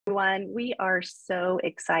Everyone, we are so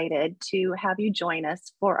excited to have you join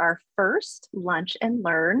us for our first Lunch and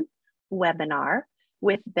Learn webinar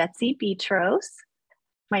with Betsy Betros.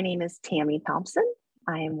 My name is Tammy Thompson.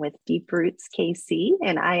 I am with Deep Roots KC,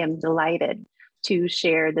 and I am delighted to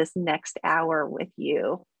share this next hour with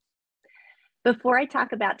you. Before I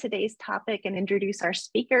talk about today's topic and introduce our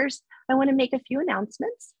speakers, I want to make a few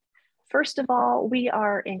announcements. First of all, we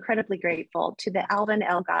are incredibly grateful to the Alvin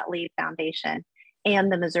L. Gottlieb Foundation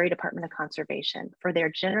and the Missouri Department of Conservation for their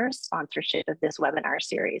generous sponsorship of this webinar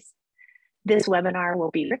series. This webinar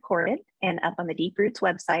will be recorded and up on the Deep Roots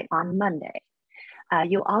website on Monday.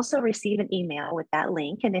 You'll also receive an email with that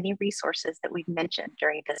link and any resources that we've mentioned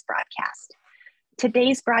during this broadcast.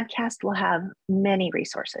 Today's broadcast will have many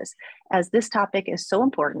resources, as this topic is so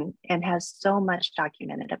important and has so much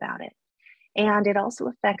documented about it. And it also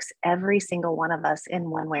affects every single one of us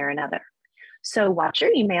in one way or another. So watch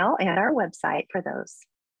your email and our website for those.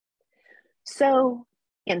 So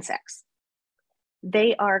insects,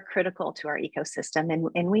 they are critical to our ecosystem,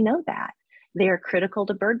 and we know that. They are critical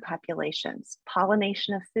to bird populations,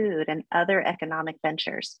 pollination of food, and other economic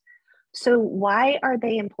ventures. So why are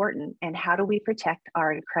they important, and how do we protect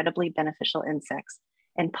our incredibly beneficial insects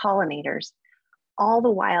and pollinators, all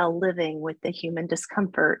the while living with the human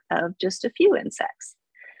discomfort of just a few insects?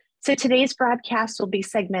 So today's broadcast will be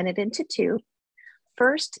segmented into two.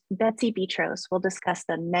 First, Betsy Betros will discuss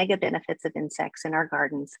the mega benefits of insects in our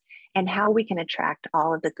gardens and how we can attract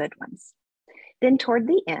all of the good ones. Then toward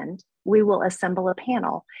the end, we will assemble a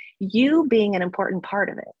panel, you being an important part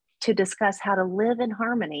of it, to discuss how to live in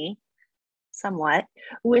harmony, somewhat,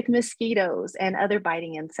 with mosquitoes and other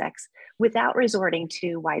biting insects without resorting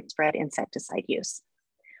to widespread insecticide use.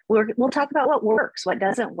 We'll talk about what works, what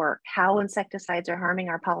doesn't work, how insecticides are harming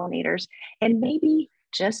our pollinators, and maybe,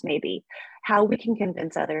 just maybe, how we can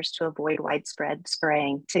convince others to avoid widespread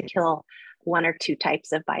spraying to kill one or two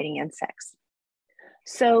types of biting insects.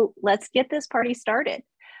 So let's get this party started.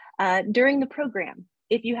 During the program,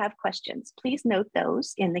 if you have questions, please note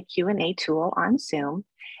those in the Q&A tool on Zoom,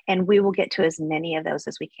 and we will get to as many of those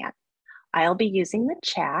as we can. I'll be using the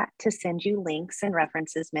chat to send you links and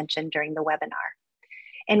references mentioned during the webinar.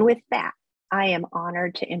 And with that, I am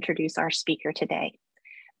honored to introduce our speaker today.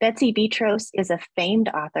 Betsy Betros is a famed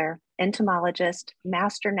author, entomologist,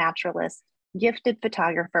 master naturalist, gifted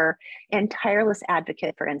photographer, and tireless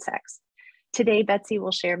advocate for insects. Today, Betsy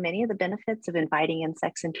will share many of the benefits of inviting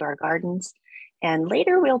insects into our gardens. And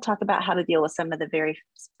later, we'll talk about how to deal with some of the very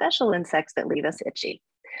special insects that leave us itchy.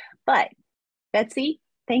 But Betsy,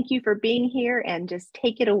 thank you for being here, and just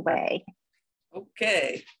take it away.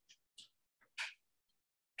 Okay.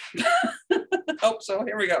 Oh, so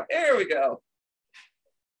here we go. Here we go.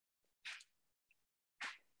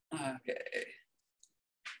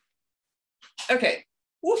 Okay.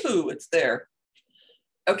 Woohoo, it's there.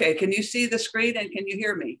 Okay, can you see the screen and can you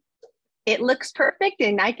hear me? It looks perfect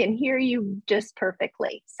and I can hear you just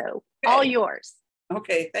perfectly. So all yours.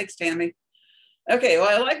 Okay, thanks, Tammy. Okay, well,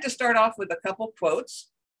 I like to start off with a couple quotes.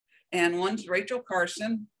 And one's Rachel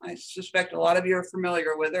Carson. I suspect a lot of you are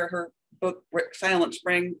familiar with her. Her book, Silent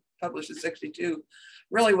Spring, published in '62,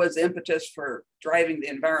 really was the impetus for driving the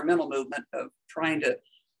environmental movement of trying to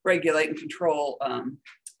regulate and control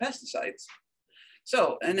pesticides.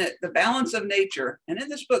 So, and the balance of nature, and in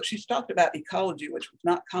this book, she's talked about ecology, which was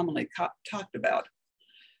not commonly talked about.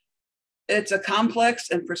 It's a complex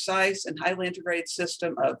and precise and highly integrated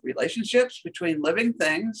system of relationships between living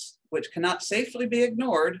things, which cannot safely be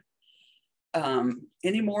ignored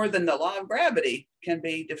any more than the law of gravity can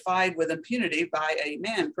be defied with impunity by a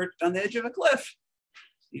man perched on the edge of a cliff.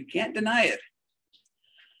 You can't deny it.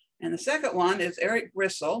 And the second one is Eric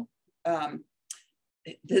Gristle.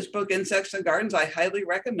 His book, Insects and Gardens, I highly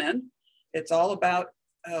recommend. It's all about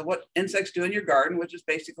what insects do in your garden, which is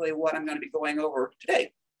basically what I'm going to be going over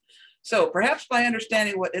today. So perhaps by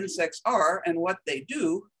understanding what insects are and what they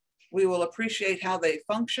do, we will appreciate how they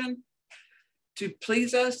function to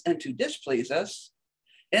please us and to displease us.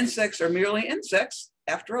 Insects are merely insects.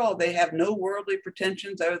 After all, they have no worldly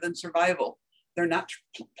pretensions other than survival. They're not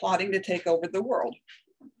plotting to take over the world.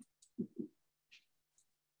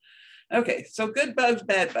 Okay, so good bugs,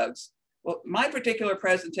 bad bugs. Well, my particular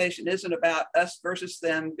presentation isn't about us versus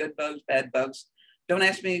them, good bugs, bad bugs. Don't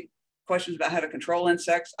ask me questions about how to control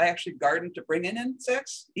insects. I actually garden to bring in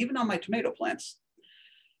insects, even on my tomato plants.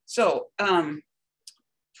 So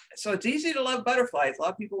it's easy to love butterflies. A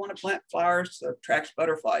lot of people want to plant flowers to attract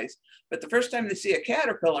butterflies. But the first time they see a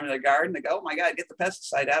caterpillar in their garden, they go, oh my God, get the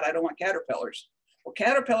pesticide out. I don't want caterpillars. Well,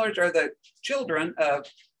 caterpillars are the children of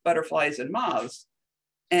butterflies and moths.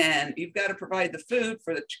 And you've got to provide the food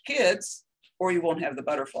for the kids or you won't have the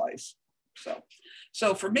butterflies.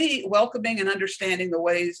 So for me, welcoming and understanding the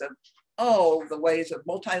ways of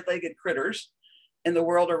multi-legged critters in the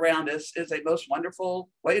world around us is a most wonderful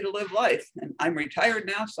way to live life. And I'm retired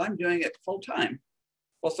now, so I'm doing it full time.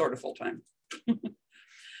 Well, sort of full time.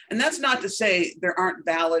 And that's not to say there aren't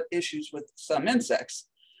valid issues with some insects.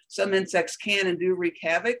 Some insects can and do wreak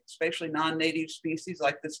havoc, especially non-native species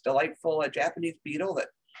like this delightful Japanese beetle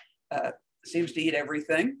that seems to eat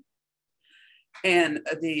everything. And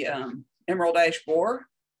the emerald ash borer,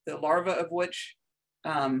 the larvae of which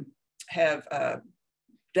have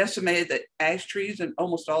decimated the ash trees in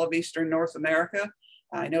almost all of eastern North America.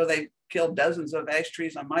 I know they killed dozens of ash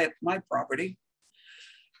trees on my property.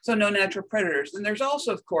 So no natural predators. And there's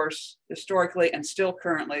also, of course, historically and still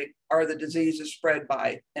currently are the diseases spread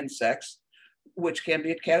by insects, which can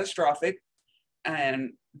be catastrophic.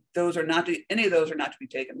 And any of those are not to be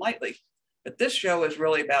taken lightly. But this show is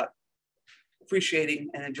really about appreciating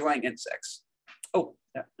and enjoying insects. Oh,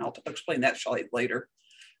 I'll explain that later.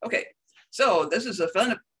 Okay, so this is a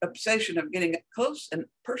fun obsession of getting close and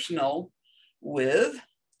personal with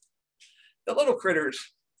the little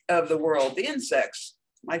critters of the world, the insects,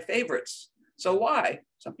 my favorites. So why?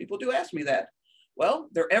 Some people do ask me that. Well,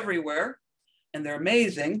 they're everywhere and they're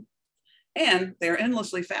amazing and they're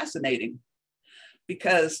endlessly fascinating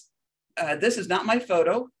because this is not my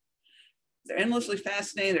photo. They're endlessly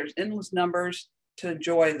fascinating. There's endless numbers to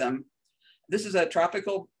enjoy them. This is a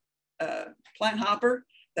tropical plant hopper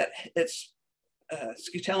that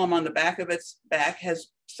scutellum on the back of its back has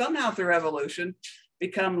somehow through evolution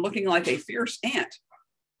become looking like a fierce ant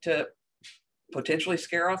to potentially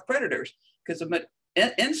scare off predators because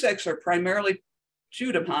insects are primarily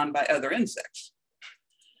chewed upon by other insects.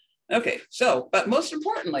 Okay, so, but most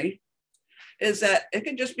importantly is that it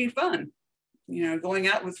can just be fun. You know, going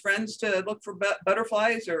out with friends to look for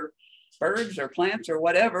butterflies or birds or plants or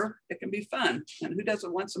whatever, it can be fun. And who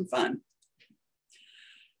doesn't want some fun?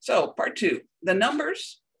 So part 2, the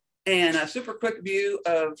numbers and a super quick view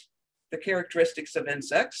of the characteristics of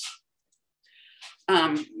insects.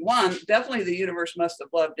 One, definitely the universe must have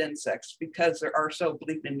loved insects because there are so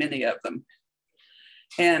bleeping many of them.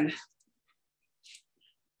 And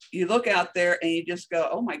you look out there and you just go,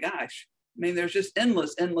 oh my gosh. I mean, there's just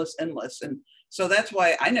endless. And so that's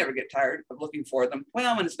why I never get tired of looking for them.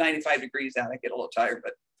 Well, when it's 95 degrees out, I get a little tired,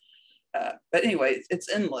 but anyway, it's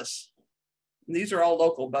endless. And these are all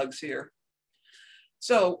local bugs here.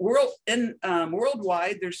 So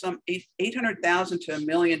worldwide, there's some 800,000 to 1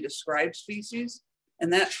 million described species.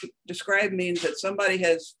 And that described means that somebody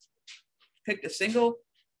has picked a single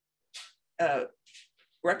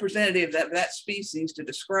representative of that species to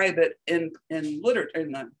describe it in literature,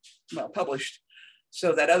 published,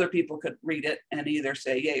 so that other people could read it and either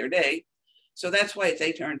say yay or nay. So that's why it's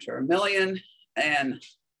 800 to 1 million and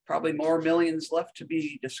probably more millions left to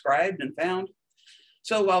be described and found.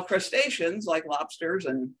 So while crustaceans like lobsters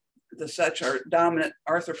and the such are dominant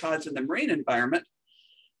arthropods in the marine environment,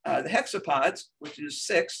 the hexapods, which is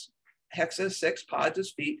 6, hexa, 6, pods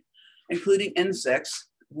is feet, including insects,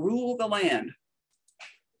 rule the land.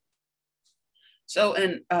 So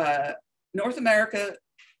in North America,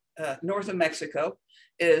 north of Mexico,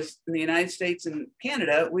 is in the United States and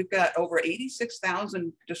Canada, we've got over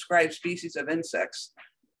 86,000 described species of insects.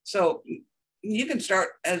 So you can start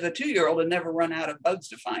as a 2-year-old and never run out of bugs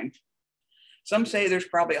to find. Some say there's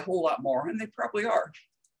probably a whole lot more, and they probably are.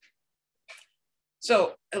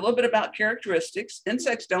 So a little bit about characteristics.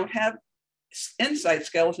 Insects don't have inside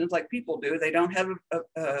skeletons like people do. They don't have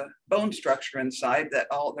a bone structure inside that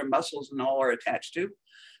all their muscles and all are attached to.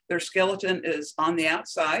 Their skeleton is on the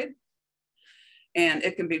outside, and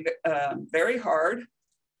it can be very hard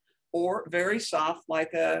or very soft,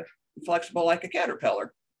 flexible like a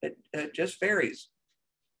caterpillar. It just varies.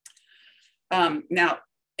 Now,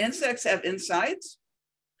 insects have insides.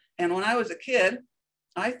 And when I was a kid,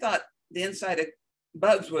 I thought the inside of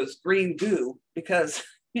bugs was green goo because,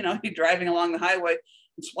 you know, you're driving along the highway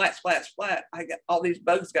and splat, splat, splat. All these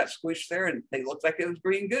bugs got squished there and they looked like it was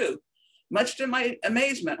green goo. Much to my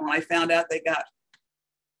amazement when I found out they got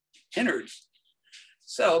innards.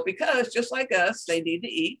 So because just like us, they need to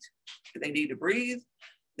eat, they need to breathe,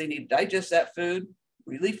 they need to digest that food,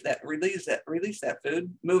 release that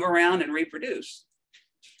food, move around and reproduce.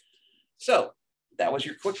 So that was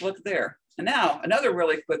your quick look there. And now another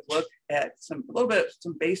really quick look at some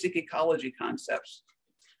basic ecology concepts.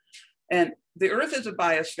 And the Earth is a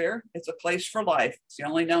biosphere. It's a place for life. It's the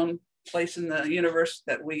only known place in the universe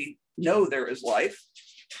that we know there is life.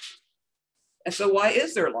 And so why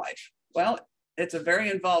is there life? Well, it's a very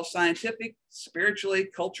involved scientific, spiritually,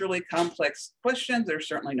 culturally complex question. There's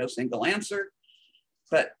certainly no single answer.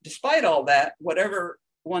 But despite all that, whatever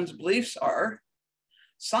one's beliefs are,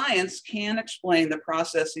 science can explain the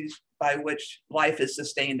processes by which life is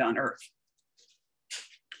sustained on Earth.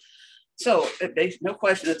 So no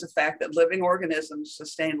question, it's a fact that living organisms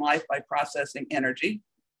sustain life by processing energy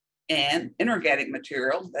and inorganic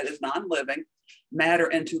material, that is non-living, matter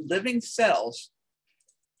into living cells.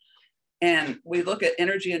 And we look at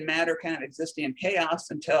energy and matter kind of existing in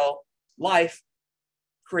chaos until life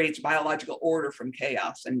creates biological order from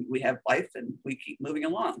chaos, and we have life and we keep moving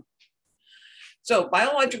along. So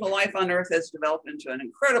biological life on Earth has developed into an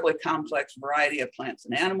incredibly complex variety of plants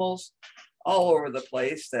and animals all over the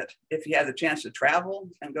place, that if you have the chance to travel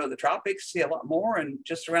and go to the tropics, see a lot more. And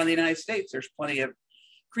just around the United States, there's plenty of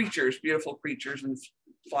creatures, beautiful creatures and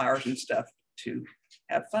flowers and stuff to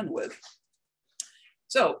have fun with.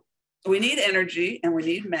 So we need energy and we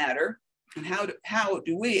need matter. And how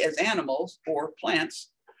do we as animals or plants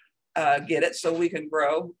get it so we can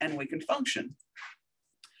grow and we can function?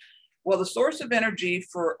 Well, the source of energy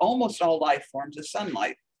for almost all life forms is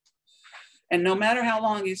sunlight. And no matter how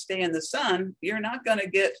long you stay in the sun, you're not going to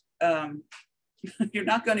get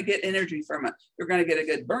energy from it. You're going to get a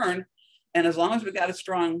good burn. And as long as we've got a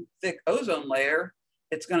strong, thick ozone layer,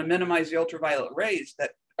 it's going to minimize the ultraviolet rays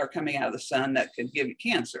that are coming out of the sun that could give you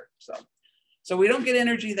cancer. So we don't get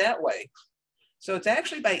energy that way. So it's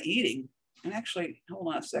actually by eating. And actually,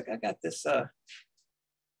 hold on a sec. I got this, oh,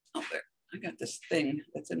 there. I got this thing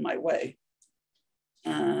that's in my way.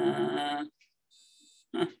 I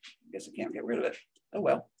guess I can't get rid of it. Oh,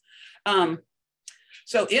 well.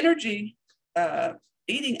 So energy,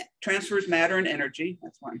 eating transfers matter and energy.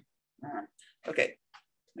 That's one. Okay,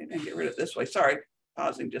 maybe I can get rid of it this way. Sorry,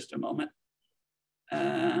 pausing just a moment.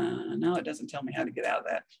 No, it doesn't tell me how to get out of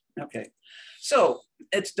that. Okay, so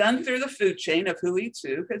it's done through the food chain of who eats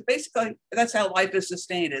who, because basically that's how life is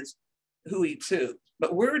sustained, is who eats who.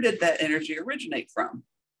 But where did that energy originate from?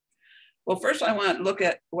 Well, first I want to look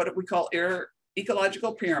at what we call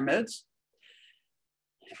ecological pyramids.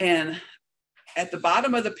 And at the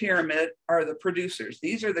bottom of the pyramid are the producers.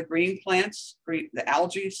 These are the green plants, the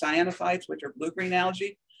algae, cyanophytes, which are blue-green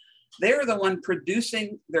algae. They're the one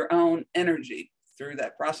producing their own energy through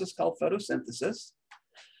that process called photosynthesis.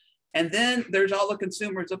 And then there's all the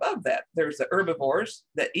consumers above that. There's the herbivores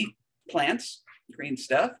that eat plants, green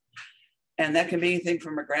stuff. And that can be anything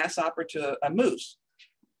from a grasshopper to a moose.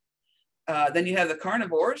 Then you have the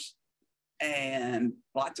carnivores, and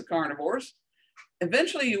lots of carnivores.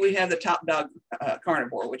 Eventually, we have the top dog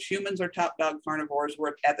carnivore, which humans are top dog carnivores.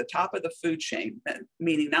 We're at the top of the food chain,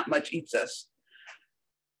 meaning not much eats us.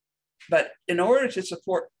 But in order to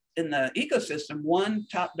support in the ecosystem, one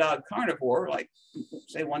top dog carnivore, like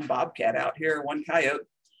say one bobcat out here, one coyote,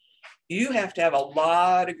 you have to have a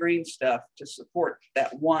lot of green stuff to support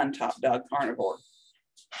that one top dog carnivore.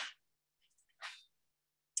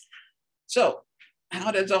 So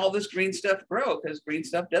how does all this green stuff grow? Because green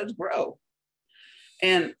stuff does grow.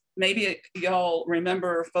 And maybe y'all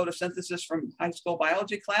remember photosynthesis from high school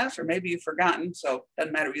biology class, or maybe you've forgotten, so it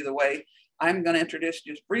doesn't matter either way. I'm going to introduce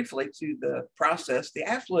just briefly to the process, the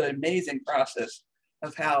absolutely amazing process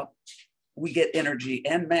of how we get energy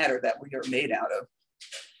and matter that we are made out of.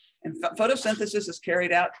 And photosynthesis is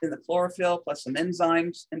carried out in the chlorophyll plus some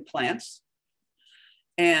enzymes in plants.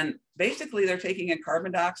 And basically they're taking in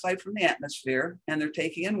carbon dioxide from the atmosphere, and they're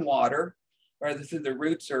taking in water, whether through the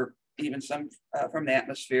roots or even some from the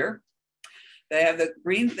atmosphere. They have the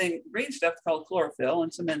green stuff called chlorophyll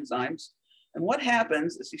and some enzymes. And what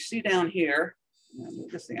happens is, you see down here, I'll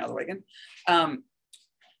move this thing out of the way again,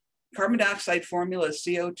 carbon dioxide formula is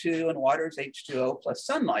CO2 and water is H2O plus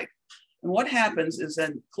sunlight. And what happens is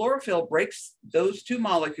then chlorophyll breaks those two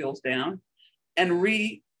molecules down and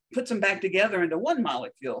puts them back together into one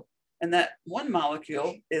molecule. And that one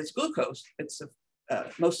molecule is glucose. It's the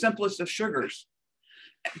most simplest of sugars.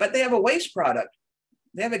 But they have a waste product.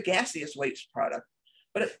 They have a gaseous waste product.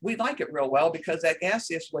 But we like it real well because that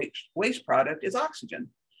gaseous waste product is oxygen.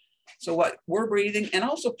 So what we're breathing, and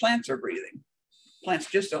also plants are breathing.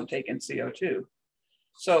 Plants just don't take in CO2.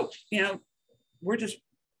 So, you know, we're just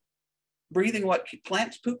breathing what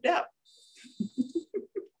plants pooped out.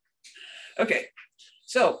 Okay,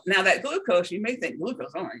 so now that glucose, you may think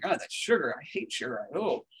glucose, oh my God, that's sugar. I hate sugar.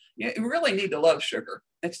 Oh, you really need to love sugar.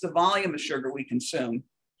 It's the volume of sugar we consume.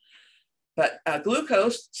 But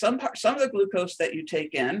glucose, some of the glucose that you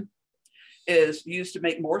take in is used to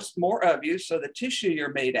make more of you. So the tissue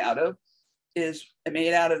you're made out of is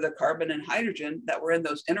made out of the carbon and hydrogen that were in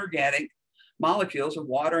those inorganic molecules of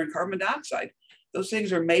water and carbon dioxide. those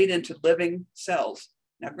things are made into living cells.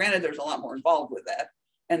 Now, granted, there's a lot more involved with that,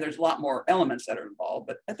 and there's a lot more elements that are involved,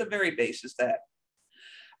 but at the very base is that.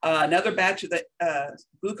 Another batch of the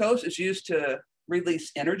glucose is used to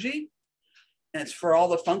release energy, and it's for all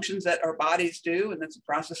the functions that our bodies do, and it's a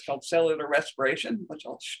process called cellular respiration, which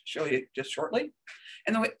I'll show you just shortly.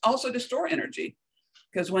 And then we also to store energy,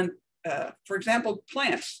 because when, for example,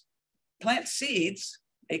 plant seeds,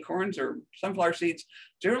 acorns or sunflower seeds,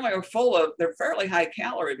 generally are they're fairly high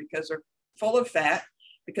calorie because they're full of fat,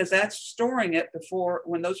 because that's storing it before,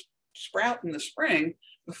 when those sprout in the spring,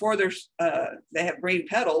 before they have green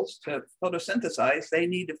petals to photosynthesize, they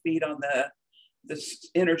need to feed on this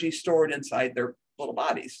energy stored inside their little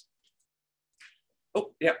bodies.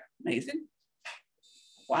 Oh, yeah, amazing.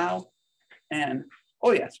 Wow. And,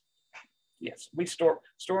 oh yes, we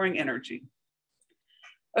storing energy.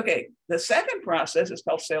 Okay, the second process is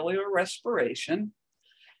called cellular respiration.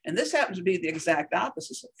 And this happens to be the exact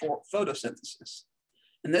opposite of photosynthesis.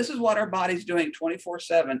 And this is what our body's doing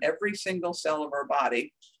 24/7, every single cell of our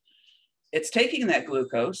body. It's taking that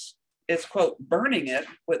glucose, it's, quote, burning it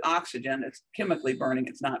with oxygen. It's chemically burning.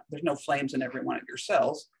 It's not, there's no flames in every one of your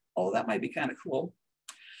cells. Oh, that might be kind of cool.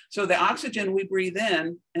 So the oxygen we breathe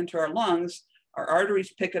into our lungs, our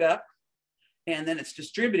arteries pick it up, and then it's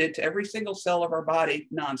distributed to every single cell of our body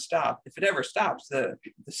nonstop. If it ever stops, the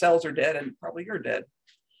cells are dead, and probably you're dead.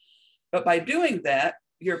 But by doing that,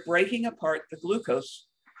 you're breaking apart the glucose,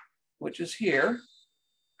 which is here,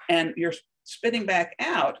 and you're spitting back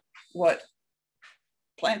out what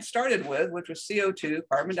plants started with, which was CO2,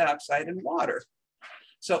 carbon dioxide, and water.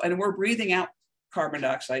 So, and we're breathing out carbon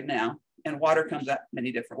dioxide now, and water comes out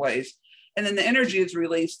many different ways. And then the energy is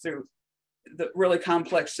released through the really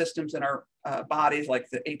complex systems in our bodies, like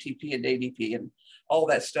the ATP and ADP and all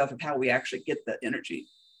that stuff of how we actually get the energy.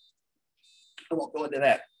 I won't go into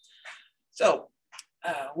that. So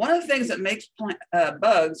one of the things that makes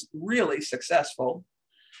bugs really successful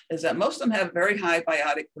is that most of them have very high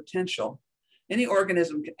biotic potential. Any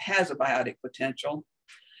organism has a biotic potential.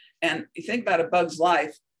 And you think about a bug's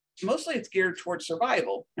life, mostly it's geared towards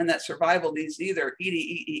survival. And that survival needs either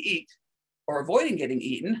eat, or avoiding getting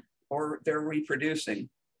eaten, or they're reproducing.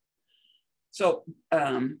 So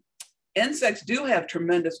insects do have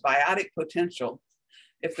tremendous biotic potential.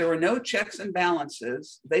 If there were no checks and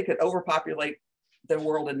balances, they could overpopulate the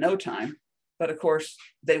world in no time. But of course,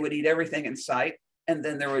 they would eat everything in sight, and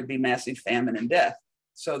then there would be massive famine and death.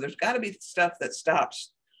 So there's got to be stuff that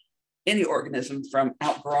stops any organism from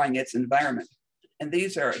outgrowing its environment. And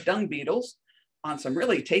these are dung beetles on some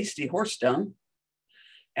really tasty horse dung.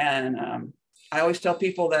 And I always tell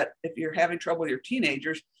people that if you're having trouble with your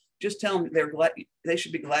teenagers, just tell them they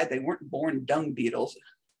should be glad they weren't born dung beetles,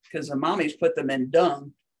 because the mommies put them in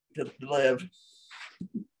dung to live.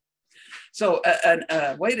 So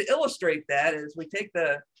a way to illustrate that is we take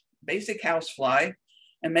the basic housefly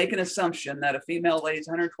and make an assumption that a female lays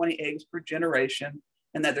 120 eggs per generation,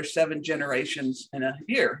 and that there's 7 generations in a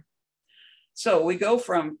year. So we go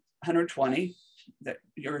from 120, that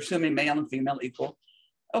you're assuming male and female equal.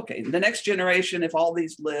 Okay, the next generation, if all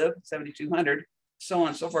these live, 7,200, so on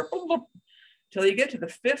and so forth, till you get to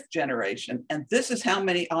the 5th generation. And this is how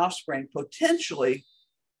many offspring potentially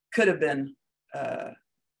could have been,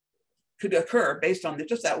 could occur based on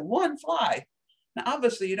just that one fly. Now,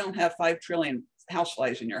 obviously you don't have 5 trillion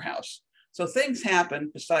houseflies in your house. So things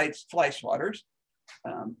happen besides fly swatters.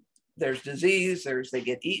 There's disease, they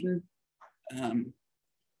get eaten.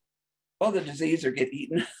 Well, the disease or get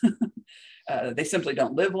eaten. They simply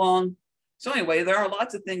don't live long. So anyway, there are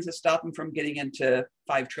lots of things that stop them from getting into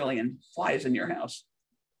 5 trillion flies in your house.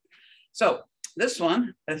 So this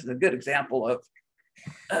one is a good example of,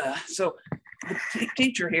 so the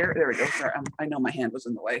teacher here, there we go, sorry, I know my hand was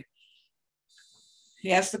in the way.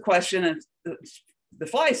 He asked the question, and the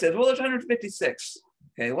fly says, well, there's 156.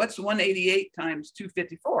 Okay, what's 188 times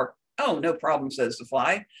 254? Oh, no problem, says the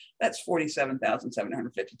fly. That's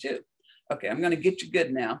 47,752. Okay, I'm going to get you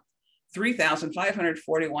good now.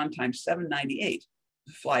 3,541 times 798.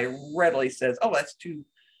 The fly readily says, oh, that's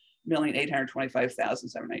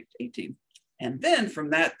 2,825,718. And then from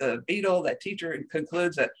that, the beetle, that teacher,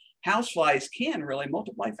 concludes that houseflies can really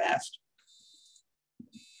multiply fast.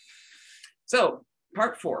 So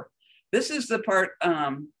part 4. This is the part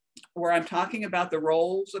where I'm talking about the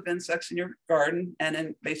roles of insects in your garden and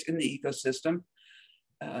in basically in the ecosystem,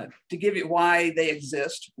 to give you why they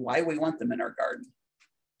exist, why we want them in our garden.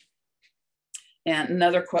 And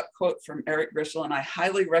another quote from Eric Gristle, and I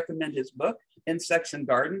highly recommend his book, Insects in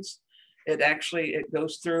Gardens. It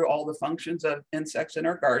goes through all the functions of insects in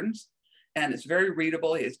our gardens, and it's very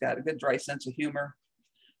readable. He's got a good dry sense of humor.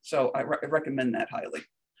 So I recommend that highly.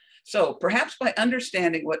 So perhaps by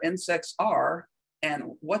understanding what insects are and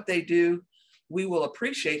what they do, we will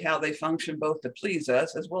appreciate how they function both to please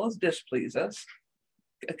us as well as displease us.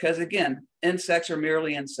 Because again, insects are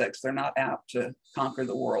merely insects. They're not out to conquer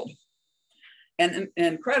the world. And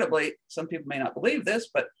incredibly, some people may not believe this,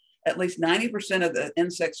 but at least 90% of the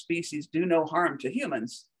insect species do no harm to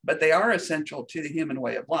humans, but they are essential to the human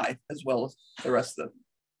way of life, as well as the rest of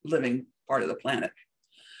the living part of the planet.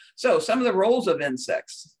 So some of the roles of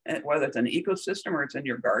insects, whether it's an ecosystem or it's in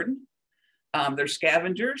your garden, they're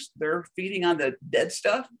scavengers. They're feeding on the dead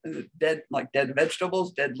stuff, like dead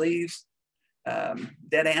vegetables, dead leaves,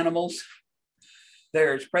 dead animals.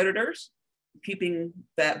 There's predators, keeping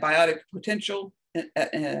that biotic potential,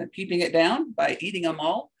 keeping it down by eating them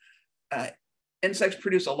all. Insects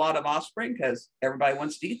produce a lot of offspring because everybody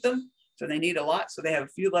wants to eat them. So they need a lot. So they have a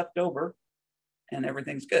few left over and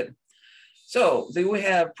everything's good. So then we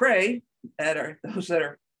have prey that are those that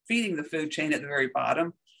are feeding the food chain at the very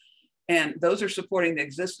bottom. And those are supporting the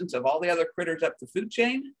existence of all the other critters up the food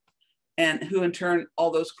chain, and who in turn,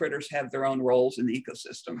 all those critters have their own roles in the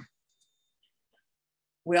ecosystem.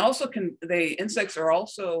 We also insects are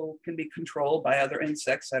also can be controlled by other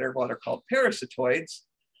insects that are what are called parasitoids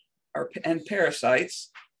and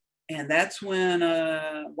parasites. And that's when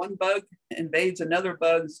one bug invades another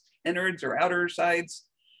bug's innards or outer sides,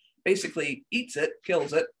 basically eats it,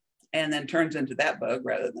 kills it, and then turns into that bug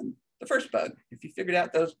rather than the first bug. If you figured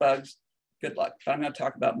out those bugs, good luck. But I'm going to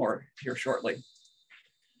talk about more here shortly.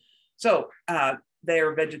 So they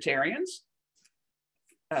are vegetarians.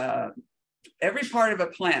 Every part of a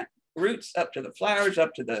plant, roots up to the flowers,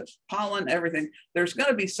 up to the pollen, everything, there's going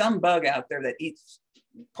to be some bug out there that eats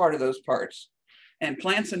part of those parts. And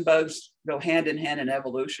plants and bugs go hand in hand in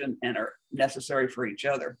evolution and are necessary for each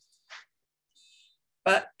other.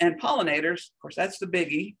 And pollinators, of course, that's the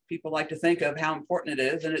biggie. People like to think of how important it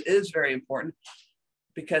is, and it is very important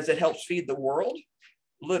because it helps feed the world,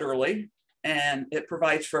 literally, and it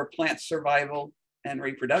provides for plant survival and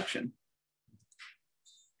reproduction.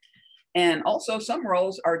 And also some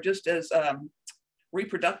roles are just as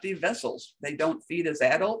reproductive vessels. They don't feed as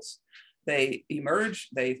adults. They emerge,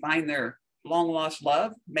 they find their long lost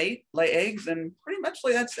love, mate, lay eggs, and pretty much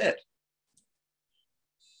that's it.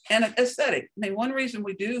 And aesthetic. I mean, one reason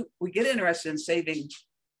we get interested in saving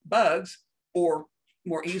bugs, or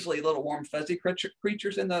more easily little warm fuzzy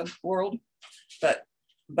creatures in the world, but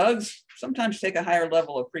bugs sometimes take a higher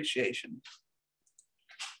level of appreciation.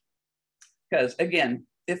 Because again,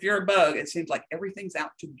 if you're a bug, it seems like everything's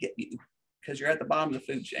out to get you because you're at the bottom of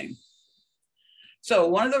the food chain. So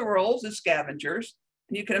one of the roles is scavengers.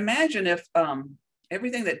 And you can imagine if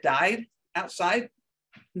everything that died outside,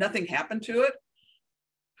 nothing happened to it,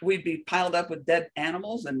 we'd be piled up with dead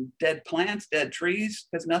animals and dead plants, dead trees,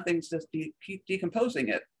 because nothing's just keep decomposing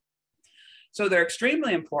it. So they're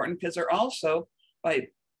extremely important because they're also, by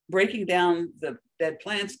breaking down the dead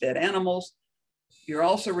plants, dead animals, you're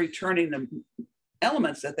also returning the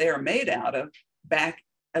elements that they are made out of back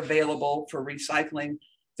available for recycling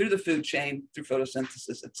through the food chain, through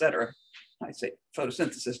photosynthesis, et cetera. I say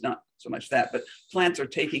photosynthesis, not so much that, but plants are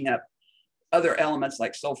taking up other elements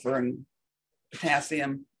like sulfur and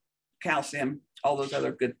potassium, calcium, all those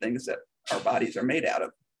other good things that our bodies are made out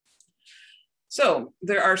of. So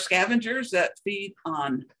there are scavengers that feed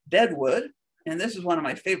on dead wood, and this is one of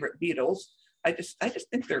my favorite beetles. I just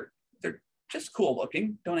think they're just cool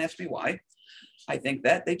looking. Don't ask me why. I think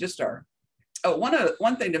that they just are. Oh,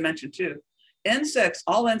 one thing to mention too,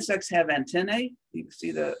 all insects have antennae. You can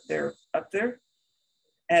see they're up there.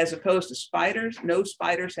 As opposed to spiders, no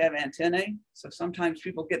spiders have antennae. So sometimes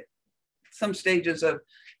people get some stages of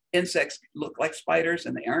insects look like spiders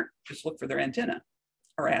and they aren't. Just look for their antenna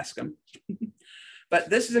or ask them. But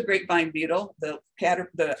this is a grapevine beetle. The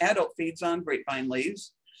adult feeds on grapevine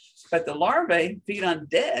leaves, but the larvae feed on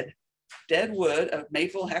dead wood of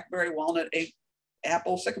maple, hackberry, walnut,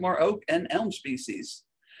 apple, sycamore, oak, and elm species.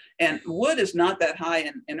 And wood is not that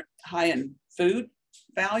high in food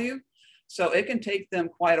value. So it can take them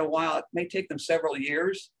quite a while. It may take them several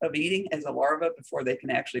years of eating as a larva before they can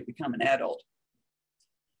actually become an adult.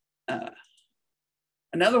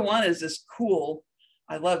 Another one is this cool,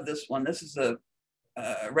 I love this one. This is a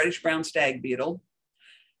reddish brown stag beetle.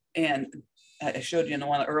 And I showed you in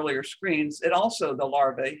one of the earlier screens, the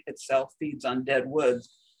larvae itself feeds on dead wood.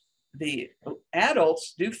 The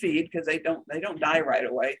adults do feed because they don't die right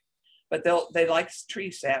away, but they like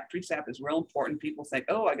tree sap. Tree sap is real important. People think,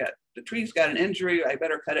 oh, the tree's got an injury, I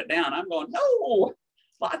better cut it down. I'm going, no,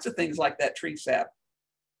 lots of things like that tree sap.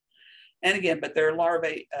 And again, but their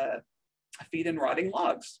larvae feed in rotting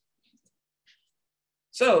logs.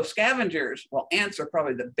 So scavengers, well, ants are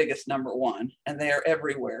probably the biggest number one, and they are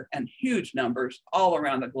everywhere and huge numbers all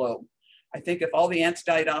around the globe. I think if all the ants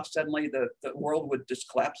died off suddenly, the world would just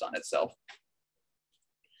collapse on itself.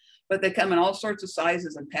 But they come in all sorts of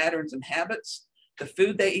sizes and patterns and habits. The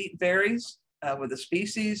food they eat varies with the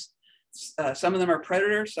species. Some of them are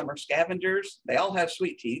predators, some are scavengers. They all have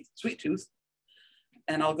sweet tooth.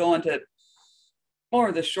 And I'll go into more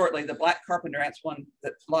of this shortly. The black carpenter ant's one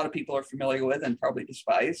that a lot of people are familiar with and probably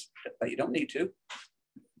despise, but you don't need to.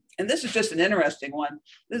 And this is just an interesting one.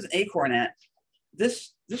 This is an acorn ant.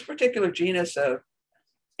 This particular genus of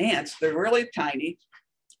ants, they're really tiny.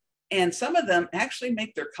 And some of them actually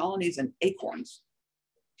make their colonies in acorns.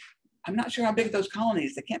 I'm not sure how big those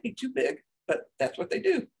colonies, they can't be too big, but that's what they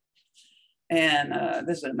do. And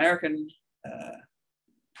this is an American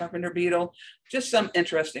carpenter beetle, just some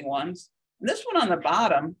interesting ones. And this one on the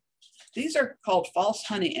bottom, these are called false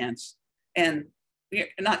honey ants. And you're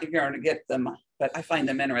going to get them, but I find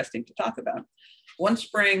them interesting to talk about. One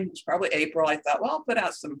spring, it's probably April, I thought, well, I'll put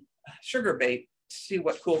out some sugar bait, see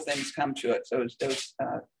what cool things come to it. So it was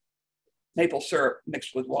maple syrup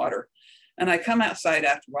mixed with water. And I come outside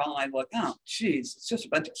after a while and I look, oh, geez, it's just a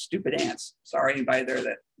bunch of stupid ants. Sorry, anybody there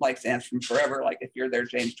that likes ants from forever, like if you're there,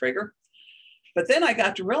 James Traeger. But then I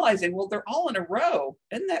got to realizing, well, they're all in a row.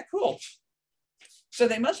 Isn't that cool? So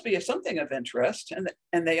they must be something of interest.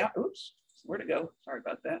 And they are, oops, where'd it go? Sorry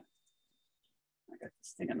about that. I got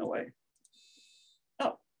this thing in the way.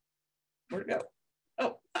 Oh, where'd it go?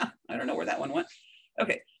 Oh, I don't know where that one went.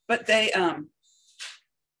 Okay, but they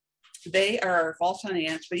are false honey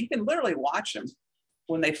ants, but you can literally watch them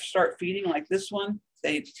when they start feeding like this one.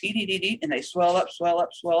 They eat, and they swell up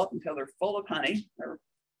until they're full of honey, or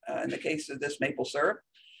in the case of this, maple syrup.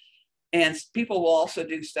 And people will also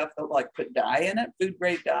do stuff that like put dye in it, food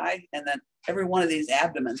grade dye, and then every one of these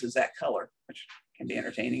abdomens is that color, which can be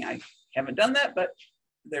entertaining. I haven't done that, but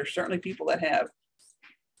there's certainly people that have.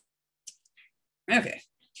 Okay.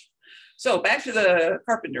 So back to the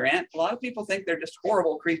carpenter ant. A lot of people think they're just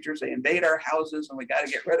horrible creatures. They invade our houses and we got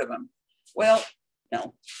to get rid of them. Well,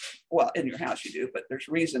 no. Well, in your house you do, but there's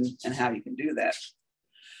reason and how you can do that.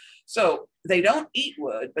 So they don't eat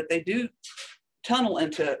wood, but they do tunnel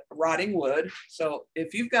into rotting wood. So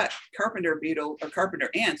if you've got carpenter beetle or carpenter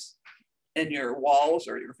ants in your walls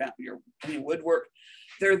or your woodwork,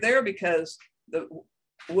 they're there because the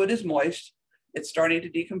wood is moist, it's starting to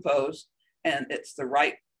decompose, and it's the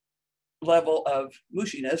right level of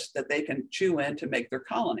mushiness that they can chew in to make their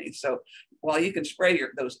colony. So while you can spray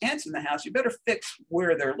those ants in the house, you better fix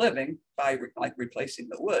where they're living by replacing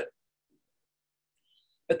the wood.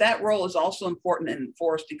 But that role is also important in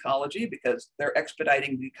forest ecology because they're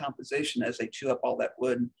expediting decomposition as they chew up all that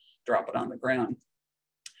wood and drop it on the ground.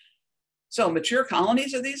 So mature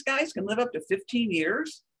colonies of these guys can live up to 15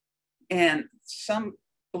 years. And some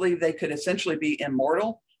believe they could essentially be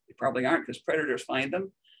immortal. They probably aren't because predators find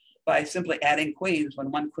them by simply adding queens.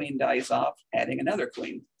 When one queen dies off, adding another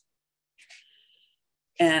queen.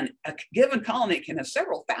 And a given colony can have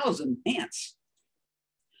several thousand ants.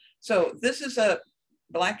 So this is a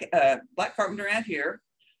black carpenter ant here.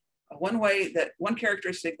 One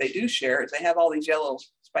characteristic they do share is they have all these yellow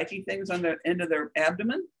spiky things on the end of their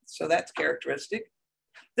abdomen. So that's characteristic.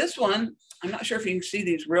 This one, I'm not sure if you can see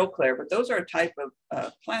these real clear, but those are a type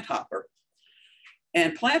of plant hopper.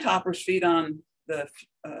 And plant hoppers feed on the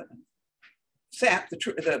sap,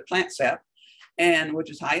 the plant sap, and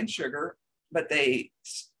which is high in sugar, but they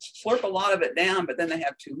slurp a lot of it down, but then they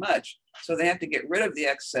have too much. So they have to get rid of the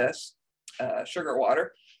excess sugar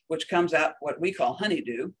water, which comes out what we call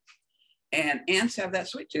honeydew. And ants have that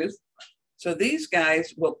sweet tooth. So these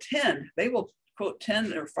guys will they will quote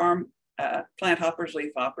tend or farm plant hoppers,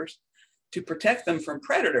 leaf hoppers to protect them from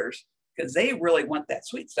predators because they really want that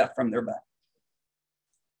sweet stuff from their butt.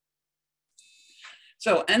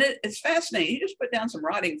 So, and it's fascinating. You just put down some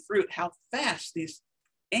rotting fruit, how fast these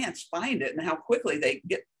ants find it and how quickly they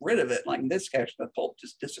get rid of it. Like in this case, the pulp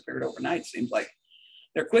just disappeared overnight, seems like.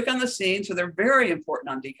 They're quick on the scene, so they're very important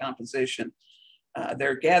on decomposition.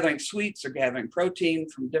 They're gathering sweets, they're gathering protein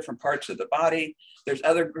from different parts of the body. There's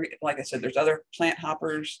other, like I said, there's other plant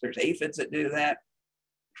hoppers, there's aphids that do that.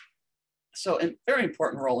 So a very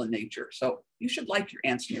important role in nature. So you should like your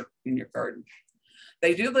ants in your garden.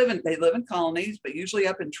 They live in colonies, but usually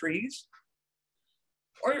up in trees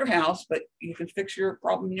or your house, but you can fix your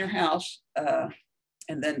problem in your house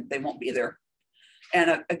and then they won't be there.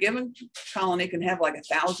 And a given colony can have like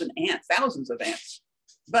 1,000 ants, thousands of ants,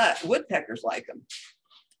 but woodpeckers like them.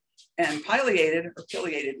 And pileated or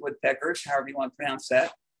pileated woodpeckers, however you want to pronounce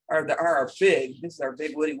that, are big. This is our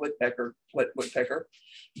big woody woodpecker.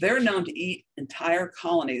 They're known to eat entire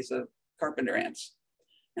colonies of carpenter ants.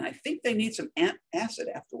 And I think they need some ant acid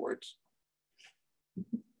afterwards.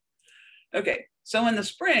 Okay, so in the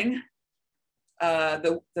spring,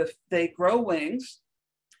 they grow wings,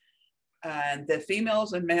 and the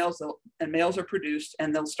females and males are produced,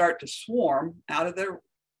 and they'll start to swarm out of their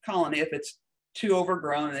colony if it's too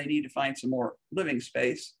overgrown and they need to find some more living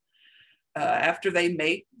space. After they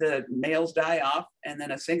mate, the males die off, and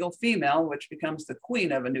then a single female, which becomes the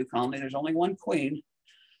queen of a new colony. There's only one queen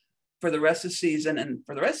for the rest of the season, and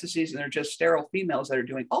for the rest of the season, they're just sterile females that are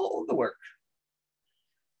doing all of the work.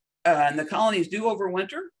 And the colonies do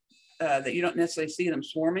overwinter, that you don't necessarily see them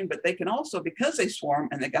swarming, but they can also, because they swarm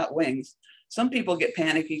and they got wings, some people get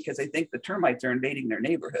panicky because they think the termites are invading their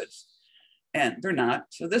neighborhoods, and they're not.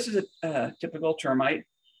 So this is a typical termite.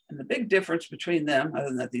 And the big difference between them, other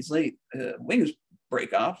than that these wings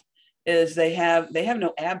break off, is they have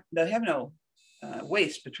no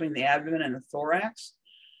waist between the abdomen and the thorax.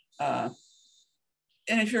 And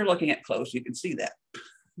if you're looking at close, you can see that.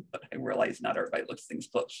 But I realize not everybody looks things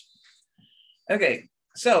close. Okay,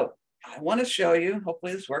 so I want to show you,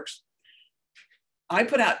 hopefully this works. I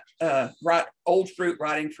put out old fruit,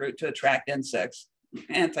 rotting fruit to attract insects.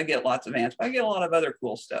 Ants, I get lots of ants, but I get a lot of other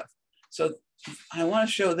cool stuff. So I want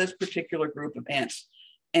to show this particular group of ants.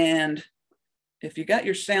 And if you got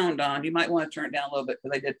your sound on, you might want to turn it down a little bit,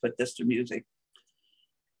 because I did put this to music.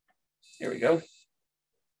 Here we go.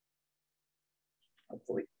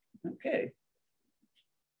 Hopefully, okay.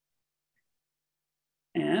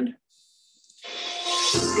 And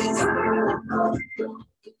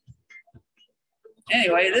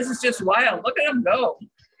anyway, this is just wild. Look at them go.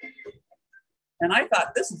 And I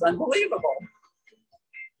thought, this is unbelievable.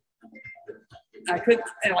 I could,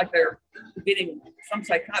 like they're getting some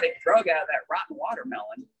psychotic drug out of that rotten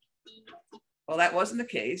watermelon. Well, that wasn't the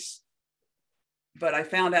case. But I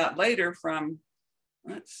found out later from,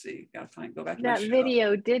 let's see, gotta go back to that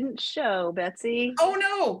video didn't show, Betsy. Oh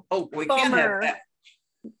no! Oh, we can't have that.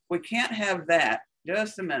 We can't have that.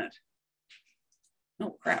 Just a minute.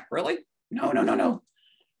 Oh crap! Really? No.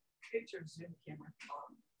 It's your Zoom camera.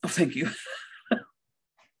 Oh, thank you.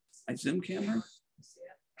 My Zoom camera.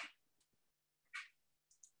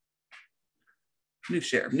 New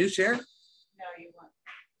share. No, you want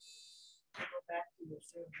to go back to your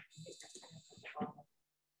Zoom.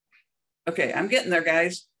 Okay, I'm getting there,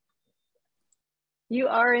 guys. You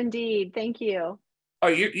are indeed. Thank you. Oh,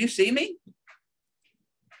 you see me?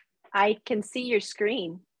 I can see your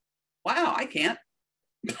screen. Wow, I can't.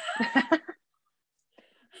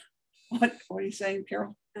 What are you saying,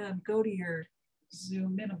 Carol? Go to your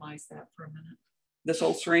Zoom, minimize that for a minute. This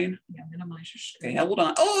whole screen? Yeah, minimize your screen. Okay, hold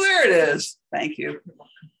on. Oh, there it is. Thank you.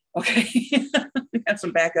 Okay, we have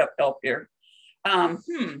some backup help here. I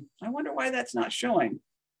wonder why that's not showing.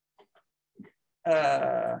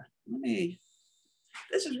 This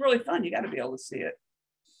is really fun. You got to be able to see it.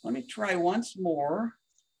 Let me try once more.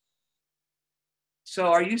 So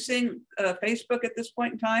are you seeing Facebook at this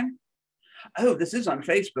point in time? Oh, this is on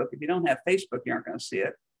Facebook. If you don't have Facebook, you aren't going to see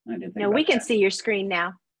it. I didn't think no, we can see your screen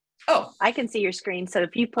now. Oh, I can see your screen. So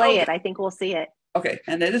if you play it, I think we'll see it. Okay,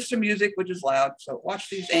 and it is some music, which is loud. So watch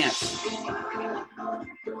these ants.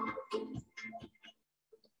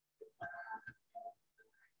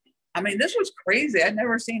 I mean, this was crazy. I'd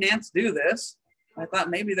never seen ants do this. I thought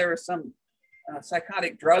maybe there was some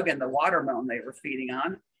psychotic drug in the watermelon they were feeding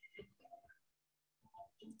on.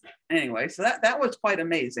 Anyway, so that was quite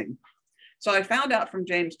amazing. So I found out from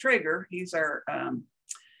James Traeger, he's our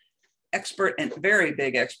expert and very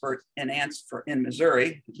big expert in ants in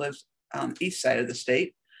Missouri, who lives on the east side of the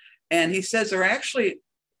state. And he says they're actually,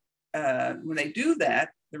 when they do that,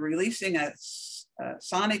 they're releasing a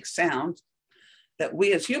sonic sound that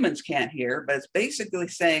we as humans can't hear, but it's basically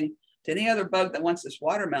saying to any other bug that wants this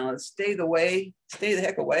watermelon, stay the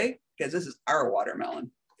heck away, because this is our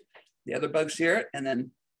watermelon. The other bugs hear it, and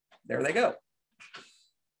then there they go.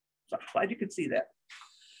 So I'm glad you could see that.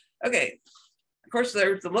 Okay, of course,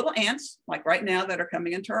 there's the little ants, like right now, that are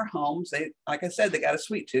coming into our homes. They, like I said, they got a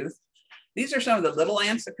sweet tooth. These are some of the little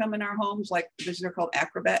ants that come in our homes, like these are called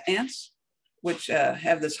acrobat ants, which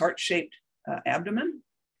have this heart-shaped abdomen.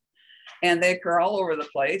 And they occur all over the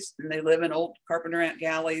place, and they live in old carpenter ant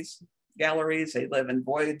galleries. They live in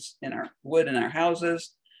voids in our wood in our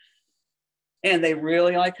houses. And they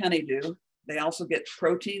really like honeydew. They also get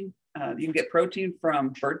protein. You can get protein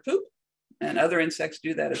from bird poop, and other insects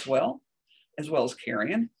do that as well as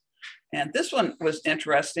carrion. And this one was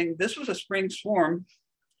interesting. This was a spring swarm,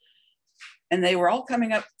 and they were all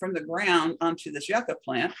coming up from the ground onto this yucca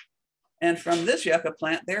plant. And from this yucca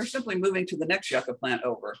plant, they're simply moving to the next yucca plant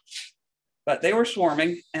over. But they were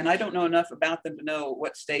swarming, and I don't know enough about them to know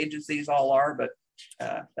what stages these all are, but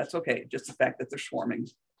that's okay, just the fact that they're swarming.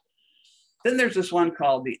 Then there's this one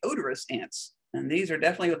called the odorous ants. And these are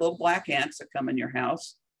definitely the little black ants that come in your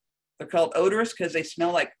house. They're called odorous because they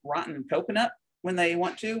smell like rotten coconut when they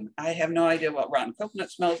want to. I have no idea what rotten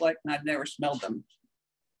coconut smells like, and I've never smelled them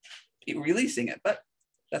releasing it, but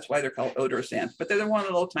that's why they're called odorous ants. But they're one of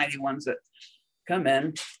the little tiny ones that come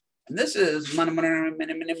in. And this is, me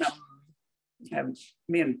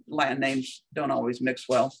and Latin names don't always mix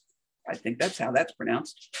well. I think that's how that's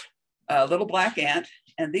pronounced. Little black ant.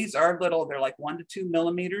 And these are little, they're like 1 to 2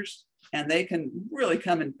 millimeters. And they can really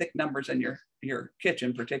come in thick numbers in your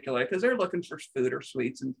kitchen, particularly because they're looking for food or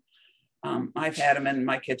sweets. And I've had them in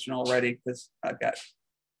my kitchen already because I've got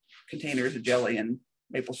containers of jelly and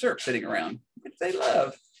maple syrup sitting around, which they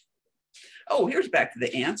love. Oh, here's back to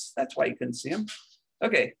the ants. That's why you couldn't see them.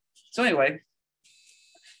 Okay, so anyway,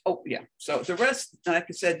 oh yeah, so the rest, like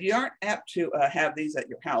I said, you aren't apt to have these at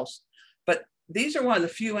your house, but these are one of the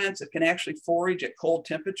few ants that can actually forage at cold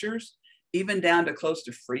temperatures, even down to close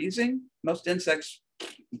to freezing. Most insects,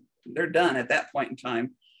 they're done at that point in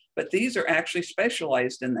time, but these are actually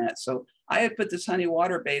specialized in that. So I had put this honey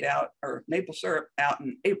water bait out, or maple syrup out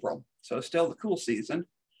in April. So it's still the cool season.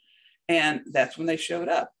 And that's when they showed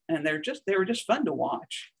up, and they were just fun to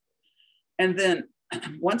watch. And then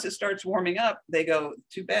once it starts warming up, they go,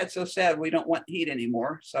 too bad, so sad, we don't want heat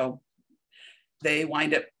anymore. So they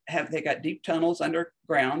wind up, they got deep tunnels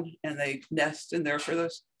underground, and they nest in there for the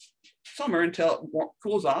summer until it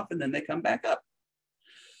cools off, and then they come back up.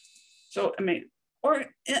 So, I mean, or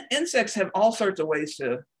insects have all sorts of ways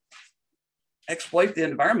to exploit the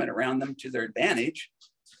environment around them to their advantage.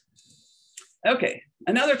 Okay,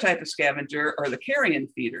 another type of scavenger are the carrion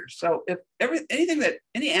feeders. So if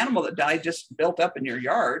any animal that died just built up in your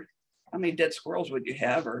yard, how many dead squirrels would you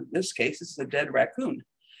have? Or in this case, this is a dead raccoon.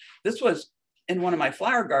 This was in one of my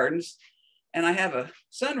flower gardens, and I have a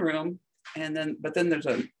sunroom, but then there's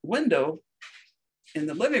a window in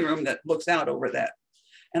the living room that looks out over that.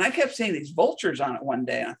 And I kept seeing these vultures on it one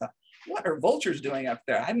day, and I thought, what are vultures doing up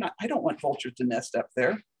there? I don't want vultures to nest up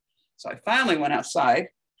there. So I finally went outside.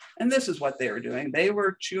 And this is what they were doing. They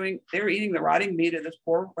were eating the rotting meat of this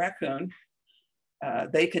poor raccoon.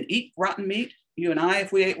 They can eat rotten meat. You and I,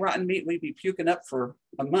 if we ate rotten meat, we'd be puking up for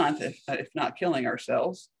a month, if not killing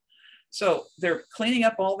ourselves. So they're cleaning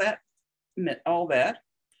up all that.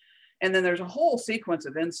 And then there's a whole sequence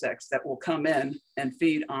of insects that will come in and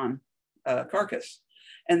feed on carcass.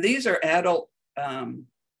 And these are adult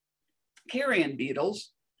carrion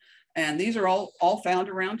beetles. And these are all found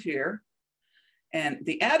around here. And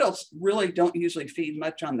the adults really don't usually feed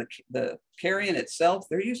much on the carrion itself.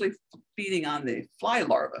 They're usually feeding on the fly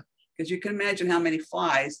larvae, because you can imagine how many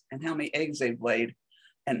flies and how many eggs they've laid,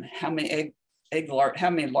 and how many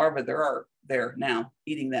larvae there are there now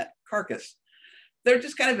eating that carcass. They're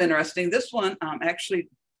just kind of interesting. This one actually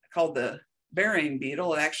called the burying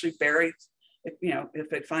beetle. It actually buries,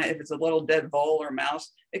 if it's a little dead vole or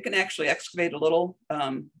mouse, it can actually excavate a little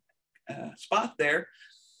spot there,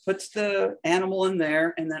 puts the animal in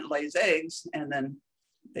there, and then it lays eggs, and then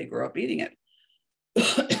they grow up eating it.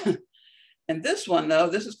 And this one, though,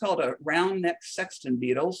 this is called a round-necked sexton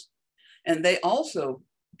beetles. And they also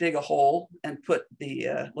dig a hole and put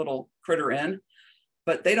the little critter in,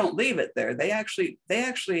 but they don't leave it there. They actually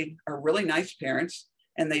are really nice parents,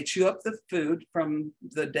 and they chew up the food from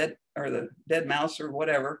the dead mouse or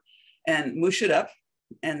whatever, and mush it up,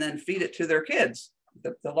 and then feed it to their kids,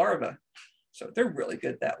 the larvae. So they're really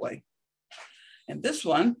good that way. And this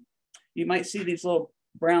one, you might see these little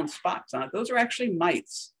brown spots on it. Those are actually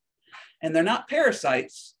mites. And they're not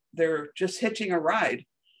parasites. They're just hitching a ride.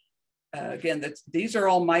 Again, these are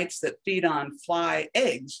all mites that feed on fly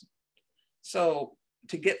eggs. So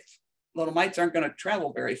little mites aren't going to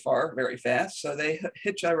travel very far, very fast. So they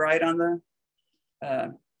hitch a ride on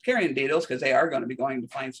the carrion beetles, because they are going to be going to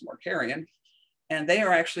find some more carrion. And they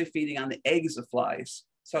are actually feeding on the eggs of flies.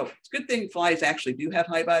 So it's a good thing flies actually do have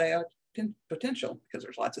high biotic potential, because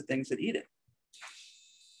there's lots of things that eat it.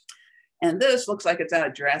 And this looks like it's out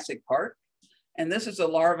of Jurassic Park. And this is a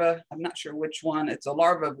larva, I'm not sure which one. It's a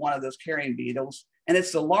larva of one of those carrion beetles. And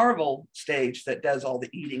it's the larval stage that does all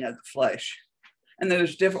the eating of the flesh. And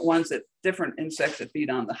there's different insects that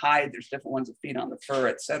feed on the hide. There's different ones that feed on the fur,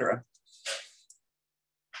 etc.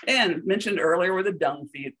 And mentioned earlier were the dung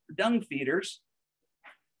feeders.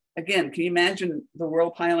 Again, can you imagine the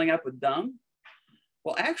world piling up with dung?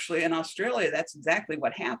 Well, actually, in Australia, that's exactly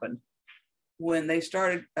what happened. When they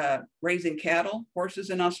started raising cattle,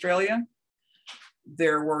 horses in Australia,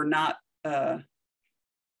 there were not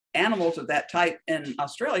animals of that type in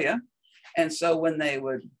Australia. And so when they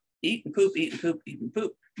would eat and poop, eat and poop, eat and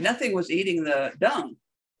poop, nothing was eating the dung.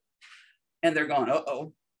 And they're going,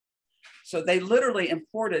 uh-oh. So they literally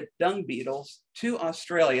imported dung beetles to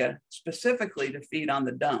Australia specifically to feed on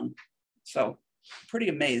the dung. So pretty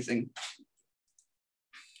amazing.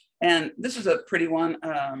 And this is a pretty one.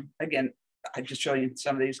 Again, I just show you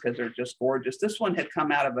some of these because they're just gorgeous. This one had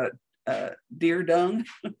come out of a deer dung.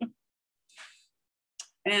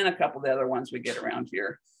 And a couple of the other ones we get around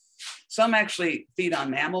here. Some actually feed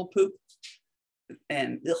on mammal poop,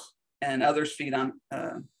 and others feed on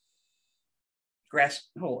grass.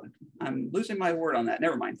 Hold on, I'm losing my word on that.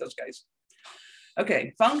 Never mind those guys.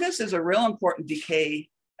 Okay, fungus is a real important decay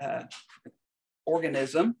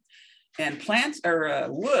organism, and plants or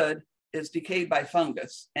wood is decayed by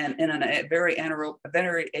fungus, and in a very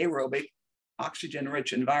aerobic,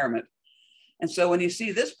 oxygen-rich environment. And so when you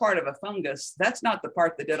see this part of a fungus, that's not the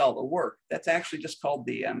part that did all the work. That's actually just called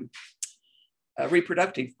the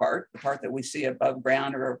reproductive part, the part that we see above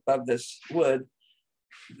ground or above this wood.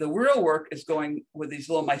 The real work is going with these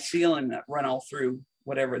little mycelium that run all through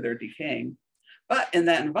whatever they're decaying. But in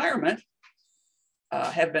that environment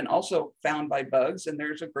have been also found by bugs, and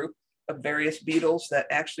there's a group of various beetles that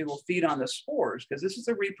actually will feed on the spores, because this is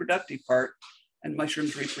the reproductive part, and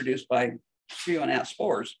mushrooms reproduce by spewing out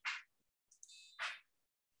spores.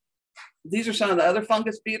 These are some of the other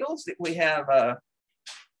fungus beetles that we have.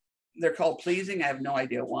 They're called pleasing. I have no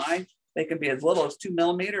idea why. They can be as little as 2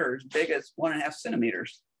 millimeters or as big as 1.5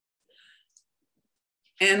 centimeters.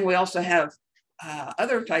 And we also have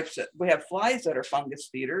other types. We have flies that are fungus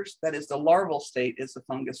feeders. That is, the larval state is the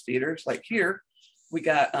fungus feeders. Like here, we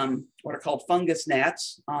got what are called fungus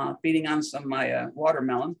gnats feeding on some of my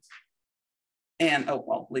watermelon. And, oh,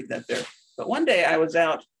 well, leave that there. But one day I was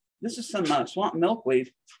out. This is some swamp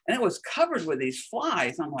milkweed, and it was covered with these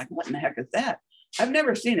flies. I'm like, what in the heck is that? I've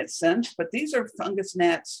never seen it since, but these are fungus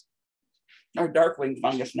gnats, or dark-winged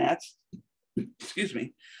fungus gnats, excuse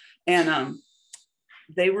me. And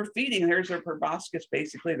they were feeding, there's their proboscis,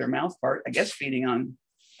 basically their mouth part, I guess feeding on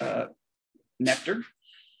nectar.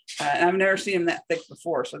 And I've never seen them that thick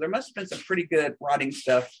before. So there must have been some pretty good rotting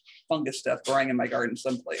stuff, fungus stuff growing in my garden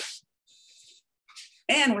someplace.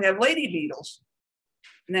 And we have lady beetles.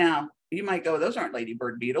 Now, you might go, those aren't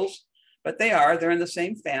ladybird beetles, but they are. They're in the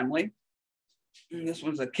same family. And this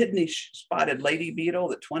one's a kidney spotted lady beetle,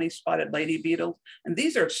 the 20 spotted lady beetle. And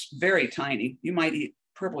these are very tiny. You might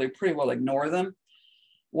probably pretty well ignore them.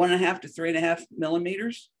 1.5 to 3.5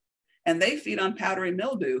 millimeters. And they feed on powdery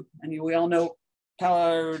mildew. And we all know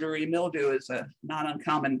powdery mildew is a not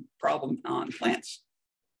uncommon problem on plants.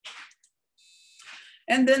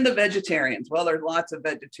 And then the vegetarians. Well, there's lots of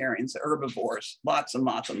vegetarians, herbivores, lots and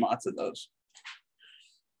lots and lots of those.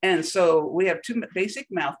 And so we have two basic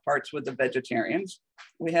mouth parts with the vegetarians.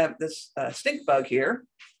 We have this stink bug here,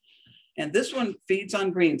 and this one feeds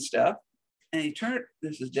on green stuff. And you turn it,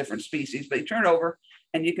 this is different species, but you turn it over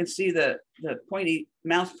and you can see the pointy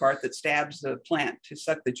mouth part that stabs the plant to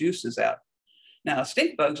suck the juices out. Now,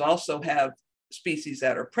 stink bugs also have species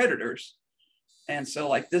that are predators. And so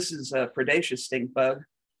like this is a predaceous stink bug.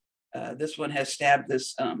 This one has stabbed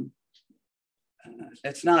this,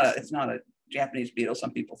 it's not a Japanese beetle.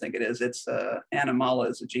 Some people think it is. It's Animala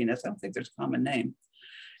is a genus. I don't think there's a common name.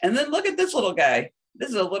 And then look at this little guy. This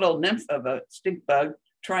is a little nymph of a stink bug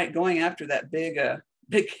going after that big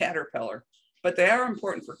caterpillar. But they are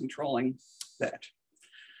important for controlling that.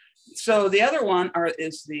 So the other one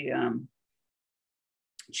is the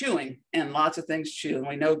chewing, and lots of things chew. And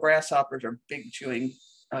we know grasshoppers are big chewing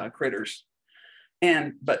critters.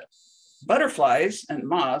 But butterflies and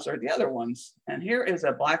moths are the other ones. And here is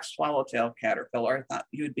a black swallowtail caterpillar. I thought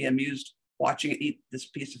you would be amused watching it eat this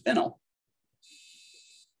piece of fennel.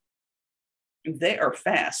 They are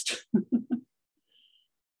fast.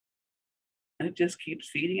 And it just keeps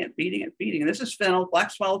feeding it, feeding it, feeding. And this is fennel.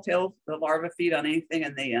 Black swallowtail, the larvae feed on anything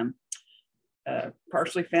in the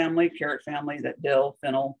parsley family, carrot family, that dill,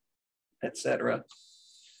 fennel, etc.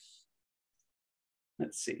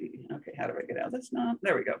 Let's see. Okay, how do I get out? That's not,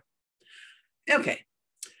 there we go. Okay,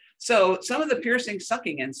 so some of the piercing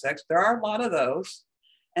sucking insects, there are a lot of those.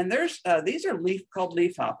 And these are called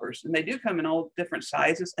leaf hoppers, and they do come in all different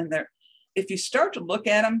sizes. And if you start to look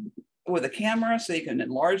at them with a camera so you can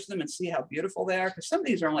enlarge them and see how beautiful they are, because some of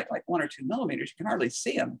these are only like 1 or 2 millimeters, you can hardly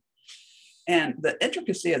see them. And the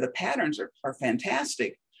intricacy of the patterns are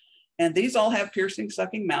fantastic. And these all have piercing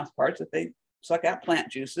sucking mouth parts that they suck out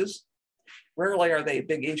plant juices. Rarely are they a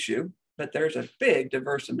big issue, but there's a big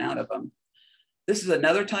diverse amount of them. This is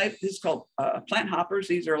another type. This is called plant hoppers.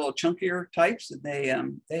 These are a little chunkier types, and they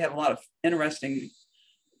have a lot of interesting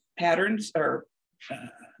patterns, or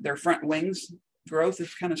their front wings growth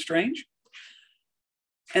is kind of strange.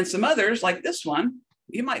 And some others, like this one,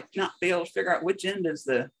 you might not be able to figure out which end is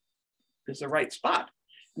the right spot.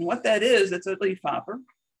 And what that is, it's a leaf hopper.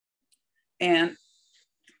 And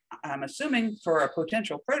I'm assuming for a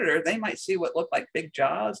potential predator, they might see what look like big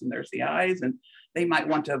jaws, and there's the eyes, and they might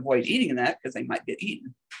want to avoid eating that because they might get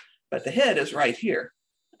eaten. But the head is right here.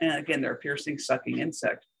 And again, they're a piercing, sucking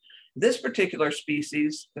insect. This particular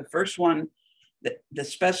species, the first one, the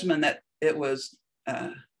specimen that it was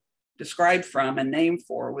described from and named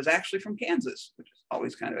for was actually from Kansas, which is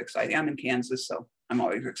always kind of exciting. I'm in Kansas, so I'm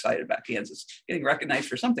always excited about Kansas getting recognized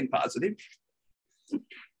for something positive.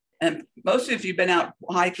 And most of you, if you've been out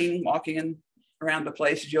hiking, walking around the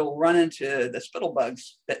place, you'll run into the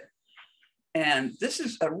spittlebugs. And this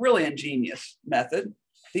is a really ingenious method.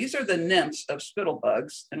 These are the nymphs of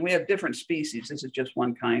spittlebugs, and we have different species. This is just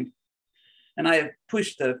one kind. And I have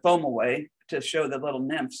pushed the foam away to show the little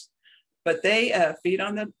nymphs. But they feed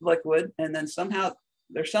on the liquid, and then somehow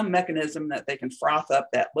there's some mechanism that they can froth up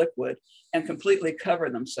that liquid and completely cover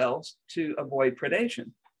themselves to avoid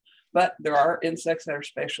predation. But there are insects that are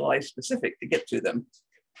specialized specific to get to them.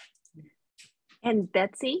 And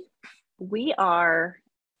Betsy, we've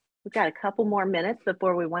got a couple more minutes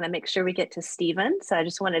before we want to make sure we get to Stephen. So I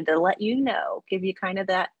just wanted to let you know, give you kind of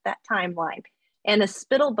that timeline. And a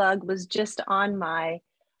spittlebug was just on my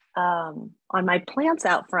plants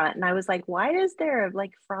out front, and I was like, why is there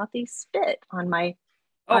like frothy spit on my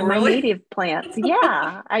native plants?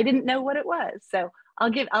 Yeah, I didn't know what it was. So I'll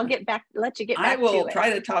get back, let you get back to it. I will try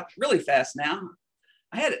to talk really fast now.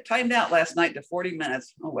 I had it timed out last night to 40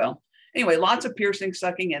 minutes. Oh, well. Anyway, lots of piercing,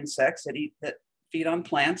 sucking insects that feed on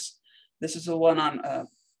plants. This is the one on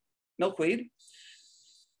milkweed.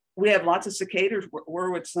 We have lots of cicadas. Where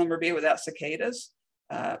would summer be without cicadas?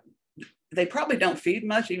 They probably don't feed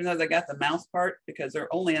much, even though they got the mouth part, because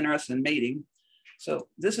they're only interested in mating. So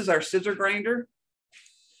this is our scissor grinder.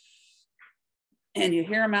 And you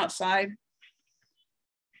hear them outside.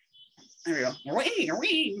 There we go.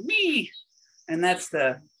 Wee. And that's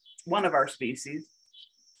one of our species.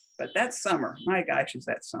 But that's summer. My gosh, is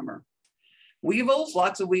that summer. Weevils,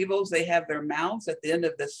 lots of weevils. They have their mouths at the end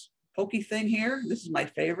of this pokey thing here. This is my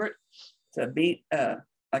favorite. It's a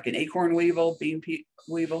like an acorn weevil, bean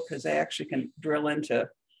weevil, because they actually can drill into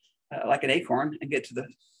like an acorn and get to the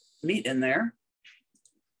meat in there.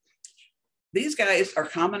 These guys are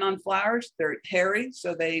common on flowers. They're hairy,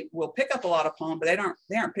 so they will pick up a lot of pollen, but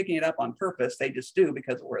they aren't picking it up on purpose. They just do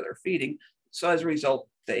because of where they're feeding. So as a result,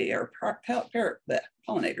 they are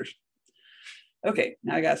pollinators. Okay,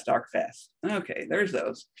 now I got to talk fast. Okay, there's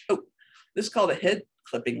those. Oh, this is called a head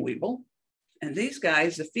clipping weevil. And these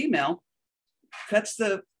guys, the female, cuts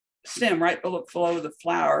the stem right below the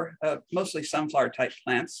flower, mostly sunflower type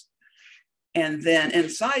plants. And then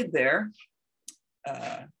inside there,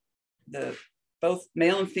 both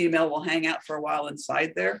male and female will hang out for a while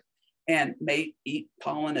inside there and mate, eat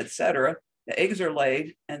pollen, etc. The eggs are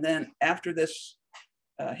laid, and then after this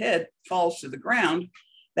head falls to the ground,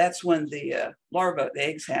 that's when the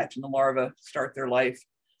eggs hatch, and the larvae start their life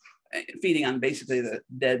feeding on basically the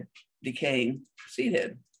dead, decaying seed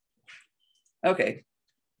head. Okay,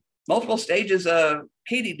 multiple stages of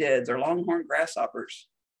katydids or longhorn grasshoppers.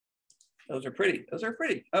 Those are pretty.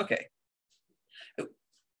 Okay.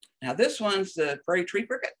 Now this one's the prairie tree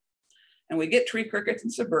cricket. And we get tree crickets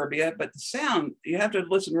in suburbia, but the sound, you have to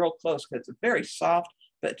listen real close because it's very soft,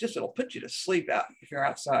 but it'll put you to sleep out if you're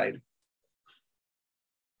outside.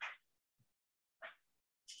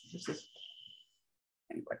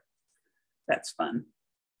 Anyway, that's fun.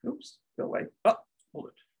 Oops, go away. Oh, hold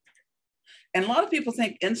it. And a lot of people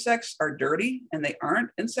think insects are dirty, and they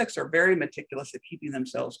aren't. Insects are very meticulous at keeping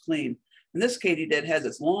themselves clean. And this katydid has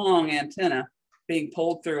its long antenna being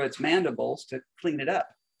pulled through its mandibles to clean it up.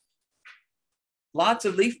 Lots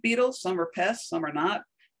of leaf beetles, some are pests, some are not.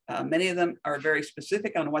 Many of them are very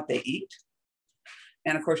specific on what they eat.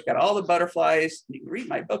 And of course, you've got all the butterflies. You can read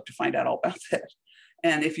my book to find out all about that.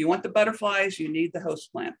 And if you want the butterflies, you need the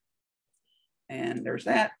host plant. And there's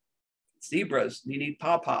that. Zebras, you need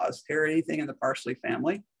pawpaws, or anything in the parsley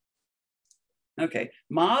family. Okay,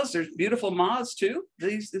 moths, there's beautiful moths too.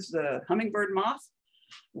 This is a hummingbird moth,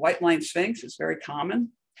 white-lined sphinx, it's very common.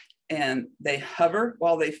 And they hover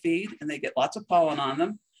while they feed, and they get lots of pollen on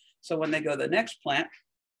them. So when they go to the next plant,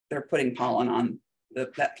 they're putting pollen on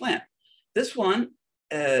that plant. This one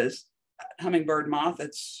is hummingbird moth.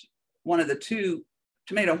 It's one of the two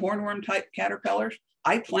tomato hornworm type caterpillars.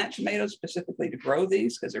 I plant tomatoes specifically to grow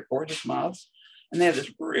these because they're gorgeous moths. And they have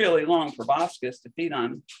this really long proboscis to feed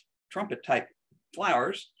on trumpet type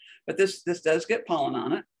flowers, but this does get pollen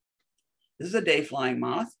on it. This is a day flying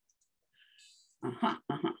moth.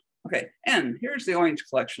 Okay, and here's the orange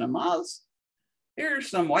collection of moths. Here's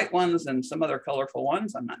some white ones and some other colorful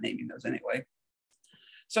ones. I'm not naming those anyway.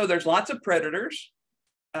 So there's lots of predators,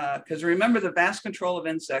 because remember, the vast control of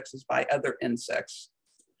insects is by other insects.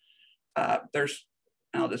 There's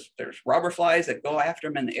robber flies that go after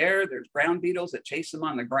them in the air. There's ground beetles that chase them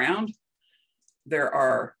on the ground. There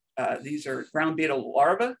are, these are ground beetle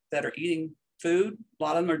larvae that are eating food. A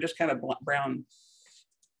lot of them are just kind of brown,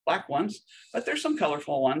 black ones, but there's some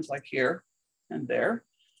colorful ones like here and there.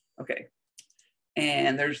 Okay.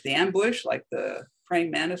 And there's the ambush, like the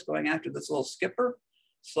praying mantis going after this little skipper.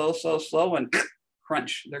 Slow, slow, slow, and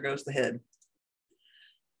crunch, there goes the head.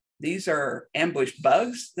 These are ambush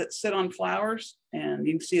bugs that sit on flowers, and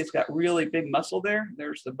you can see it's got really big muscle there.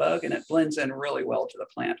 There's the bug, and it blends in really well to the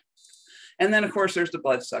plant. And then, of course, there's the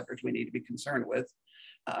bloodsuckers we need to be concerned with.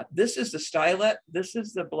 This is the stylet. This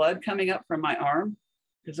is the blood coming up from my arm,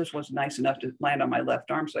 because this was nice enough to land on my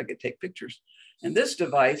left arm so I could take pictures. And this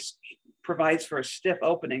device provides for a stiff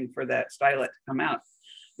opening for that stylet to come out.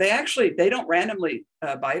 They don't randomly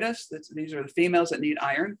bite us. These are the females that need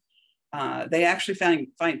iron. They actually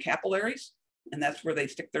find capillaries, and that's where they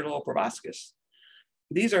stick their little proboscis.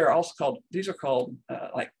 These are called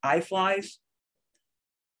like eye flies,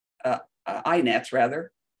 eye gnats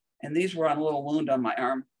rather. And these were on a little wound on my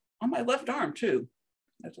arm, on my left arm too.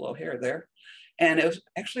 There's a little hair there. And it was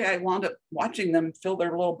actually, I wound up watching them fill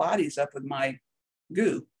their little bodies up with my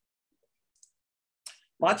goo.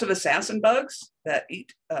 Lots of assassin bugs that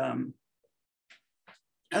eat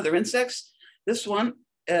other insects. This one,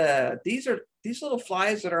 these little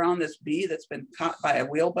flies that are on this bee that's been caught by a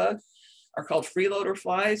wheel bug are called freeloader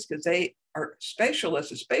flies, because they are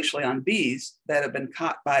specialists, especially on bees that have been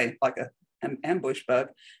caught by like an ambush bug,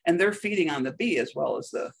 and they're feeding on the bee as well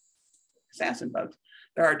as the assassin bugs.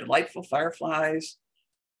 There are delightful fireflies.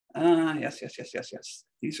 Yes.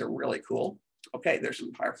 These are really cool. Okay, there's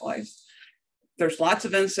some fireflies. There's lots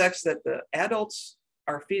of insects that the adults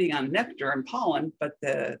are feeding on nectar and pollen, but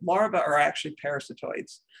the larvae are actually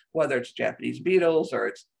parasitoids, whether it's Japanese beetles or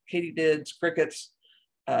it's katydids, crickets,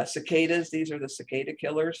 cicadas. These are the cicada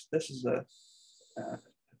killers. This is a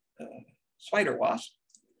spider wasp.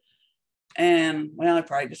 And well, I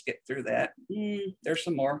probably just get through that. There's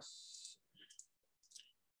some more.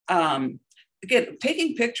 Again,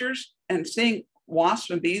 taking pictures and seeing wasps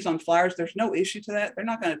and bees on flowers, there's no issue to that. They're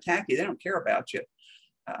not going to attack you. They don't care about you.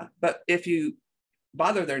 But if you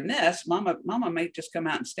bother their nest, mama might just come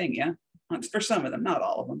out and sting you. For some of them, not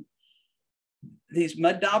all of them. These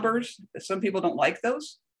mud daubers, some people don't like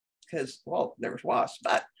those because, well, there's wasps.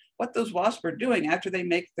 But what those wasps are doing after they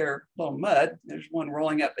make their little mud, there's one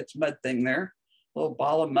rolling up its mud thing there, a little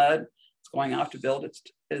ball of mud. It's going off to build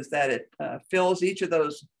is that it fills each of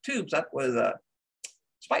those tubes up with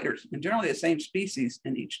spiders, and generally the same species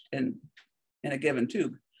in a given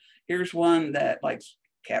tube. Here's one that likes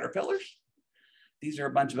caterpillars. These are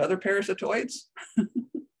a bunch of other parasitoids, a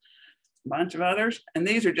bunch of others, and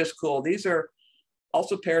these are just cool. These are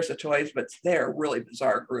also parasitoids, but they're a really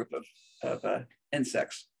bizarre group of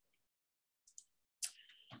insects.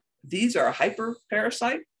 These are a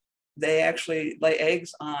hyperparasite. They actually lay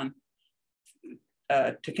eggs on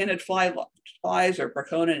tachinid flies or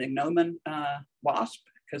Bracona and ignomin wasp,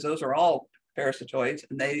 because those are all parasitoids,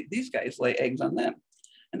 and these guys lay eggs on them.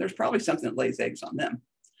 And there's probably something that lays eggs on them.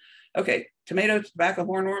 Okay, tomato, tobacco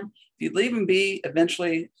hornworm. If you leave them be,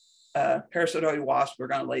 eventually parasitoid wasps are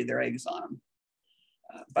going to lay their eggs on them.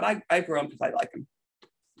 But I grow them because I like them.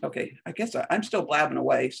 Okay, I guess I'm still blabbing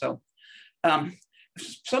away. So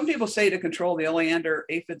some people say to control the oleander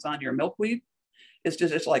aphids on your milkweed,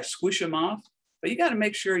 it's like squish them off. But you got to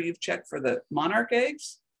make sure you've checked for the monarch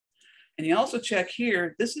eggs. And you also check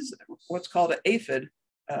here, this is what's called an aphid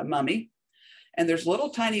mummy. And there's little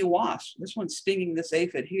tiny wasps. This one's stinging this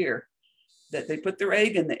aphid here, that they put their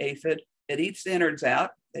egg in the aphid. It eats the innards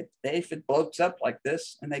out. The aphid bloats up like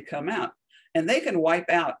this and they come out. And they can wipe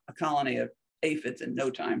out a colony of aphids in no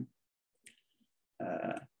time.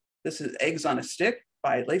 This is eggs on a stick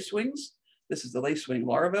by lacewings. This is the lacewing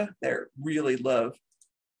larva. They really love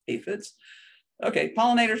aphids. Okay,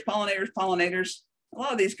 pollinators. A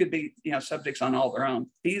lot of these could be, subjects on all their own.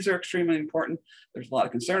 Bees are extremely important. There's a lot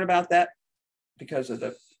of concern about that because of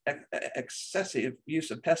the excessive use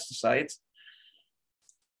of pesticides.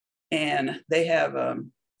 And they have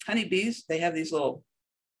honeybees. They have these little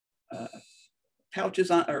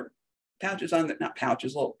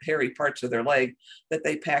little hairy parts of their leg that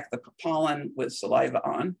they pack the pollen with saliva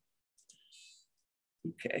on.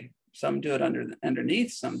 Okay, some do it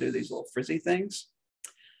underneath, some do these little frizzy things.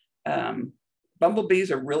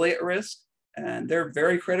 Bumblebees are really at risk, and they're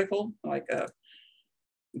very critical. Like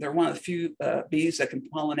they're one of the few bees that can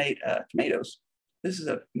pollinate tomatoes. This is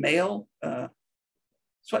a male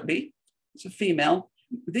sweat bee. It's a female.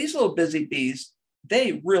 These little busy bees,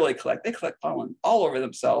 they really collect. They collect pollen all over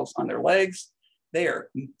themselves, on their legs. They are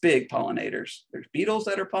big pollinators. There's beetles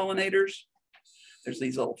that are pollinators. There's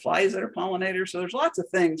these little flies that are pollinators. So there's lots of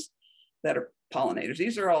things that are pollinators.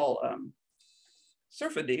 These are all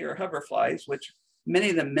syrphidae or hoverflies, which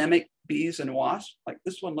many of them mimic bees and wasps. Like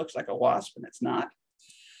this one looks like a wasp and it's not.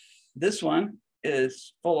 This one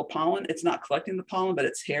is full of pollen. It's not collecting the pollen, but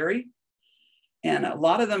it's hairy. And a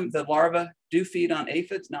lot of them, the larvae do feed on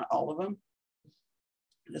aphids, not all of them.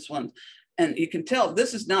 This one, and you can tell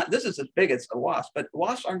this is as big as a wasp, but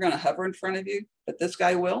wasps aren't going to hover in front of you, but this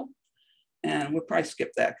guy will. And we'll probably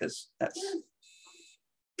skip that because that's.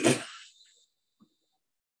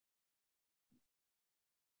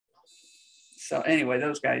 So anyway,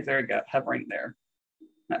 those guys there got hovering there.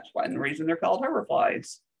 That's why the reason they're called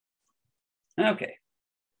hoverflies. Okay,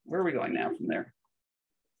 where are we going now from there?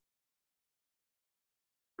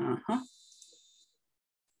 Uh-oh.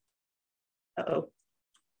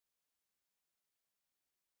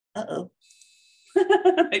 Uh-oh.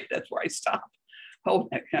 Maybe that's where I stop. Hold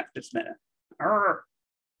on just a minute.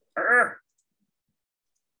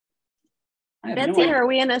 Betsy, are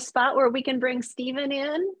we in a spot where we can bring Stephen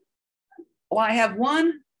in? Well, I have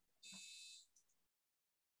one.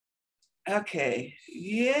 Okay,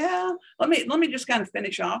 yeah. Let me just kind of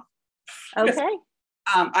finish off. Okay.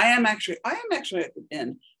 I am actually at the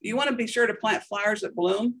end. You want to be sure to plant flowers that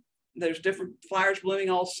bloom. There's different flowers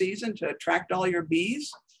blooming all season to attract all your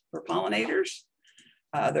bees or pollinators.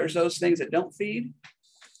 There's those things that don't feed.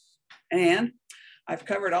 And I've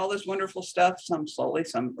covered all this wonderful stuff, some slowly,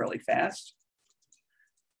 some really fast.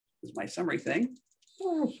 This is my summary thing.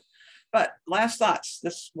 But last thoughts,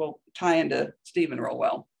 this will tie into Stephen real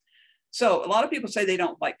well. So a lot of people say they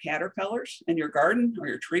don't like caterpillars in your garden or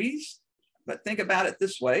your trees, but think about it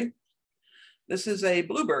this way. This is a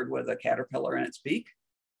bluebird with a caterpillar in its beak.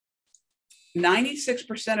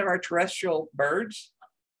 96% of our terrestrial birds,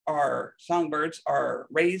 our songbirds,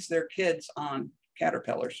 raise their kids on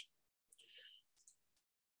caterpillars.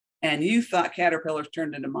 And you thought caterpillars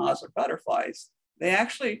turned into moths or butterflies. They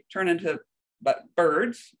actually turn into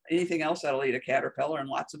birds, anything else that'll eat a caterpillar, and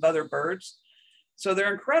lots of other birds. So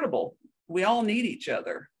they're incredible. We all need each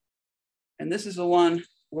other. And this is the one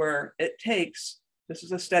where it takes, this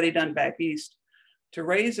is a study done back east, to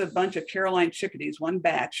raise a bunch of Caroline chickadees, one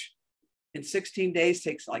batch, in 16 days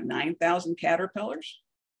takes like 9,000 caterpillars.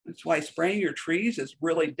 That's why spraying your trees is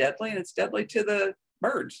really deadly, and it's deadly to the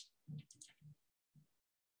birds.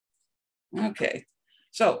 Okay,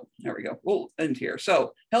 so there we go. We'll end here.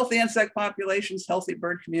 So healthy insect populations, healthy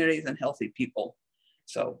bird communities, and healthy people.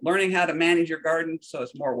 So learning how to manage your garden so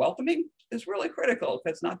it's more welcoming is really critical.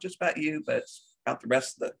 It's not just about you, but it's about the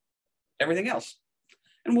rest of everything else.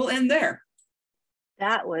 And we'll end there.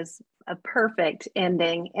 That was a perfect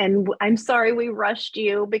ending. And I'm sorry we rushed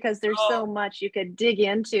you because there's so much you could dig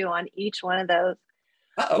into on each one of those.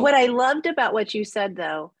 What I loved about what you said,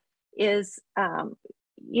 though, is,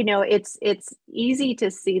 you know, it's easy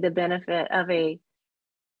to see the benefit of a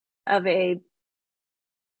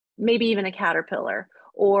maybe even a caterpillar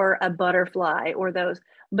or a butterfly or those,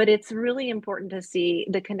 but it's really important to see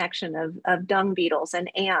the connection of dung beetles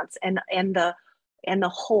and ants and the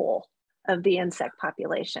whole of the insect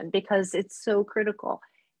population, because it's so critical.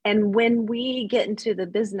 And when we get into the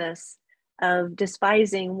business of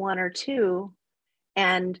despising one or two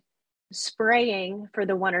and spraying for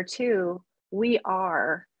the one or two, we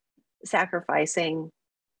are sacrificing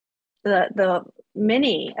the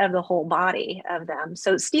many of the whole body of them.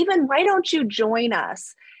 So Stephen, why don't you join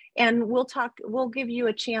us and we'll give you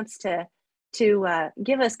a chance to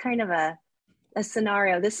give us kind of a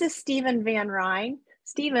scenario. This is Stephen Van Ryn.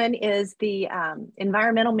 Stephen is the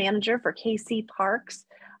environmental manager for KC Parks,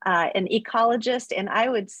 an ecologist, and I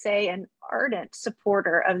would say an ardent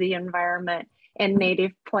supporter of the environment and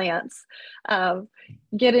native plants.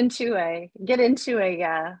 Get into a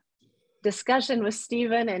discussion with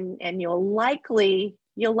Stephen, and you'll likely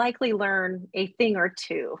learn a thing or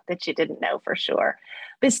two that you didn't know for sure.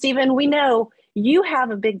 But Stephen, we know you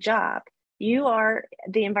have a big job. You are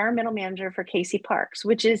the environmental manager for KC Parks,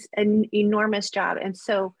 which is an enormous job. And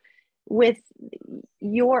so with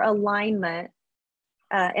your alignment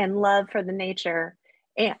and love for the nature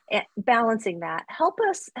and balancing that, help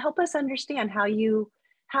us understand how you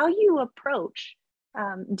approach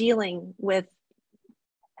dealing with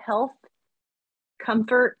health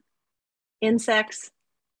comfort insects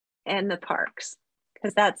and the parks?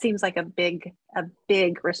 Because that seems like a big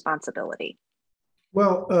responsibility.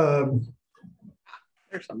 Well,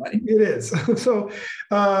 There's somebody. it is. So,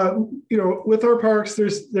 with our parks,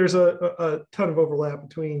 there's a ton of overlap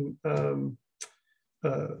between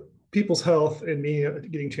people's health and me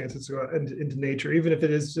getting chances to go out into nature, even if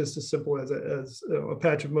it is just as simple as a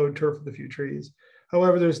patch of mowed turf with a few trees.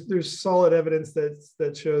 However, there's solid evidence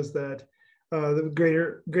that shows that the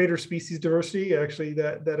greater species diversity, actually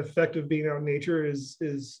that effect of being out in nature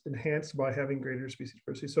is enhanced by having greater species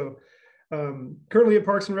diversity. So currently at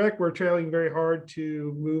Parks and Rec, we're trying very hard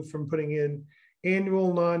to move from putting in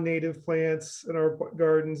annual non-native plants in our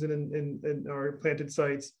gardens and in our planted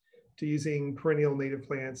sites to using perennial native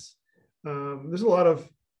plants. There's a lot of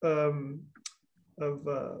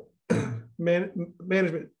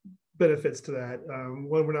management benefits to that.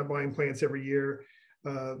 One, we're not buying plants every year.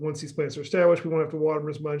 Once these plants are established, we won't have to water them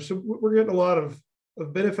as much. So we're getting a lot of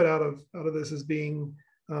benefit out of this as being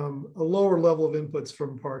a lower level of inputs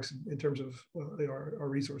from parks in terms of our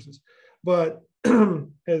resources. But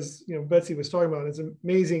as Betsy was talking about, it's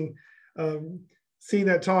amazing. Seeing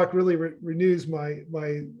that talk really renews my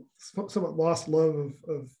somewhat lost love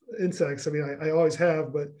of insects. I mean, I always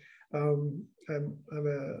have, but I'm an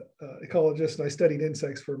ecologist and I studied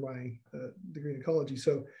insects for my degree in ecology.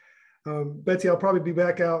 So Betsy, I'll probably be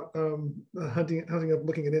back out hunting up,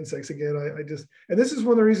 looking at insects again. And this is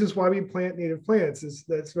one of the reasons why we plant native plants, is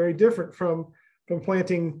that's very different from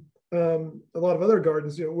planting a lot of other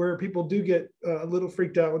gardens, where people do get a little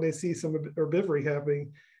freaked out when they see some herbivory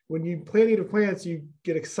happening. When you plant native plants, you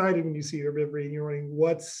get excited when you see herbivory and you're wondering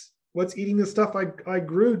what's eating the stuff I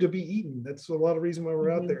grew to be eaten. That's a lot of reason why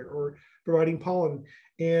we're out there, or providing pollen.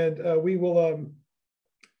 And we will,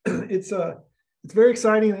 it's very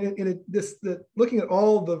exciting. And looking at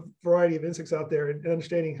all the variety of insects out there and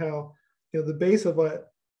understanding how, the base of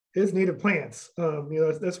what is native plants,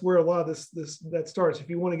 that's where a lot of that starts. If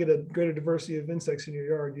you want to get a greater diversity of insects in your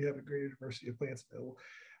yard, you have a greater diversity of plants available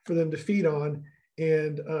for them to feed on.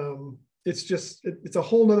 And it's a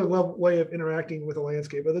whole nother way of interacting with a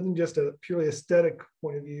landscape, other than just a purely aesthetic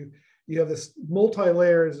point of view. You have this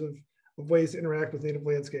multi-layers of ways to interact with native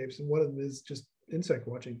landscapes, and one of them is just insect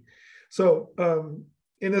watching. So, and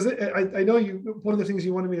I know one of the things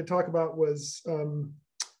you wanted me to talk about was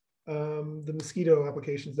the mosquito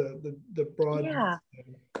applications, the broad. Yeah.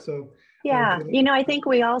 So yeah, I think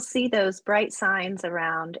we all see those bright signs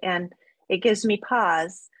around, and it gives me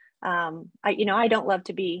pause. I don't love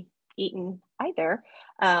to be eaten either,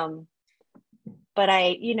 but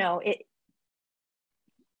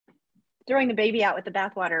throwing the baby out with the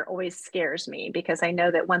bathwater always scares me, because I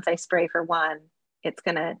know that once I spray for one, it's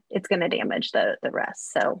gonna damage the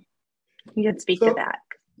rest. So you can speak to that.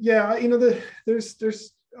 Yeah, there's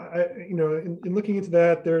in looking into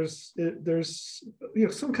that, there's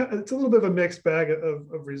some kind. It's a little bit of a mixed bag of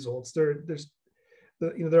results. There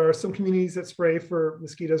are some communities that spray for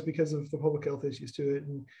mosquitoes because of the public health issues to it,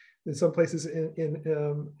 and in some places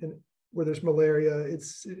in where there's malaria,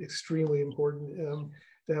 it's extremely important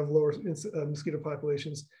to have lower mosquito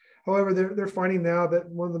populations. However, they're finding now that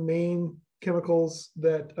one of the main chemicals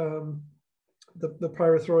that the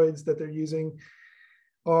pyrethroids that they're using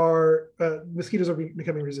are mosquitoes are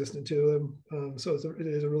becoming resistant to them. So it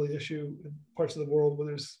is a really issue in parts of the world where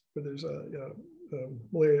there's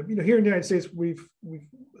malaria. Here in the United States, we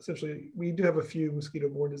do have a few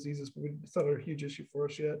mosquito-borne diseases, but it's not a huge issue for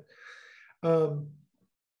us yet.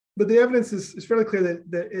 But the evidence is fairly clear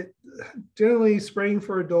that it generally spraying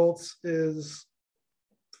for adults has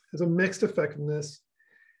a mixed effectiveness.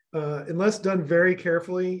 Unless done very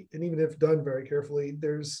carefully, and even if done very carefully,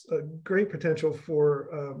 there's a great potential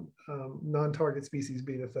for non-target species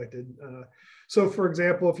being affected. So for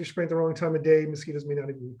example, if you're spraying at the wrong time of day, mosquitoes may not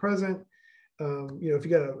even be present. If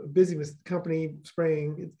you got a busy company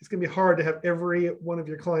spraying, it's going to be hard to have every one of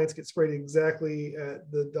your clients get sprayed exactly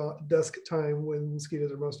at the dusk time when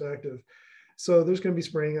mosquitoes are most active. So there's going to be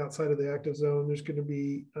spraying outside of the active zone. There's going to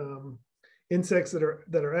be insects that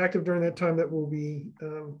are active during that time that will be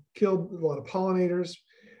killed. A lot of pollinators,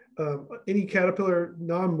 any caterpillar,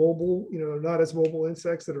 non-mobile, not as mobile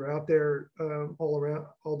insects that are out there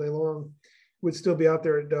all day long, would still be out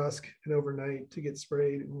there at dusk and overnight to get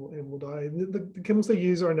sprayed and will die. And the chemicals they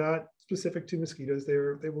use are not specific to mosquitoes.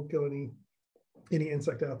 They will kill any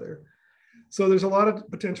insect out there. So there's a lot of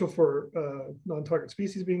potential for non-target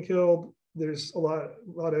species being killed. There's a lot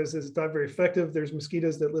of it is not very effective. There's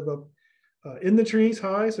mosquitoes that live up in the trees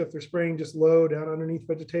high. So if they're spraying just low down underneath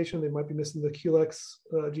vegetation, they might be missing the Culex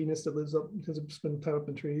genus that lives up because it's been tied up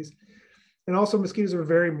in trees. And also mosquitoes are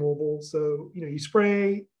very mobile. So, you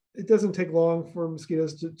spray, it doesn't take long for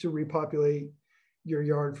mosquitoes to repopulate your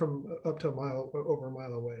yard from up to a mile, over a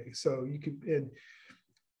mile away. So you could, and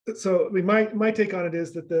so I mean, my take on it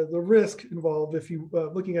is that the risk involved, if you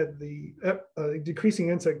looking at the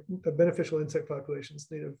decreasing beneficial insect populations,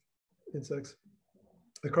 native insects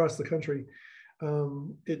across the country,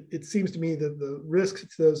 it seems to me that the risks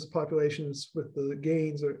to those populations with the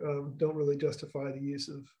gains don't really justify the use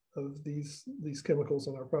of these chemicals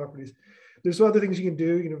on our properties. There's other things you can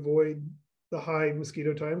do. You can avoid the high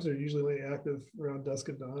mosquito times. They're usually only active around dusk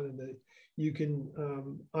and dawn, and you can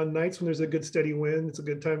on nights when there's a good steady wind, it's a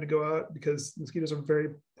good time to go out because mosquitoes are very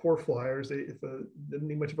poor flyers. They don't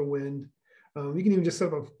need much of a wind. You can even just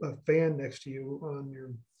set up a fan next to you on your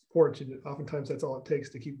porch, and oftentimes that's all it takes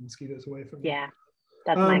to keep mosquitoes away from you. Yeah,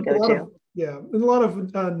 that's my go-to. And a lot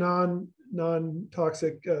of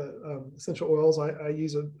non-toxic essential oils. I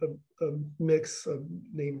use a mix, a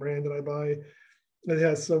name brand that I buy. It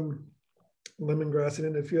has some lemongrass in it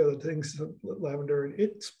and a few other things, lavender.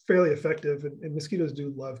 It's fairly effective, and mosquitoes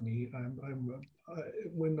do love me.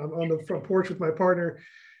 When I'm on the front porch with my partner,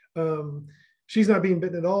 she's not being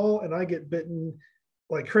bitten at all, and I get bitten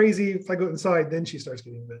like crazy. If I go inside, then she starts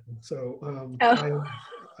getting bitten. So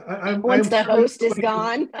once the host is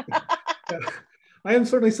gone. I am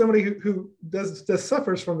certainly somebody who does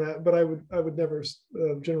suffers from that, but I would never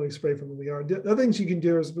generally spray from the yard. The other things you can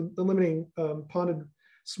do is eliminating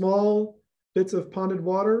small bits of ponded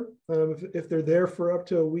water. If they're there for up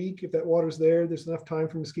to a week, if that water's there's enough time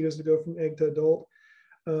for mosquitoes to go from egg to adult.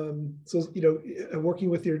 So working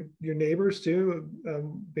with your neighbors too,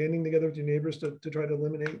 banding together with your neighbors to try to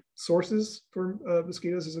eliminate sources for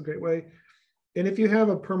mosquitoes is a great way. And if you have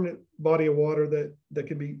a permanent body of water that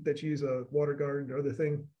you use a water garden or other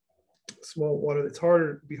thing, small water that's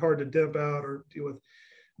be hard to dump out or deal with,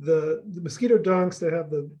 the mosquito dunks that have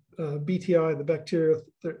the BTI, the bacteria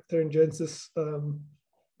thuringiensis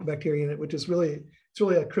bacteria in it, which is it's really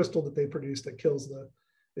a crystal that they produce that kills the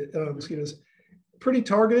mosquitoes. Pretty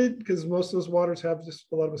targeted because most of those waters have just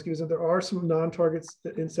a lot of mosquitoes, and there are some non-target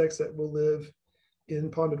insects that will live in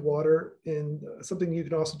ponded water. And something you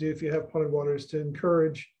can also do if you have ponded water is to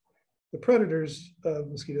encourage the predators of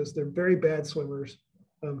mosquitoes. They're very bad swimmers.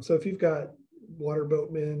 So if you've got water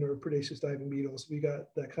boatmen or predaceous diving beetles, if you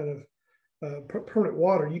got that kind of permanent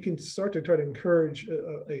water, you can start to try to encourage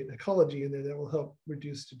an ecology in there that will help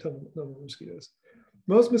reduce the number of mosquitoes.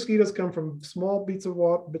 Most mosquitoes come from small bits of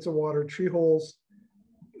water, tree holes,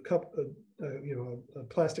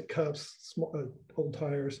 plastic cups, small, old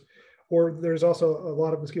tires. Or there's also a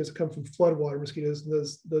lot of mosquitoes that come from floodwater mosquitoes. And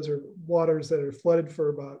those are waters that are flooded for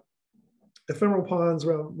about ephemeral ponds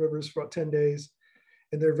around rivers for about 10 days.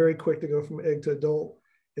 And they're very quick to go from egg to adult.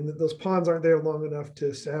 And those ponds aren't there long enough to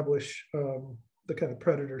establish the kind of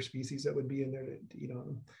predator species that would be in there to eat on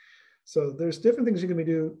them. So there's different things you can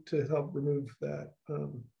do to help remove that,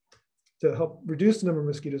 to help reduce the number of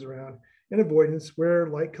mosquitoes around. And avoidance, wear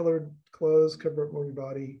light colored clothes, cover up more of your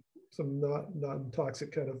body, some non-toxic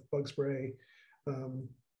kind of bug spray. And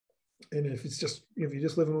if you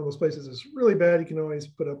just live in one of those places it's really bad, you can always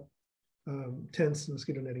put up tents,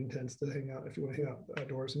 mosquito netting tents to hang out if you want to hang out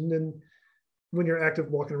outdoors. And then when you're active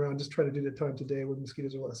walking around, just try to do it at times of day when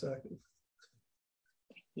mosquitoes are less active.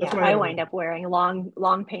 Yeah, I wind up wearing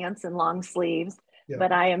long pants and long sleeves,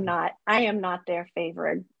 but I am not their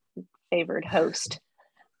favored host,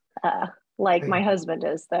 like my husband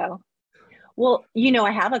is though. Well,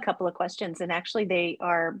 I have a couple of questions, and actually they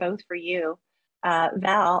are both for you.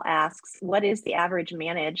 Val asks, what is the average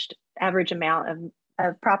amount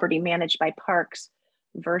of property managed by parks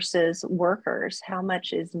versus workers? How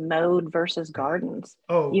much is mowed versus gardens?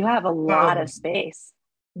 Oh, you have a lot of space.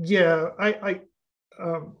 Yeah, I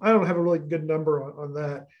don't have a really good number on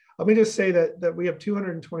that. Let me just say that we have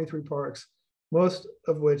 223 parks, most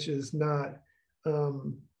of which is not.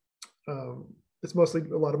 It's mostly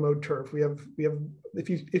a lot of mowed turf. We have if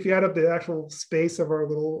you add up the actual space of our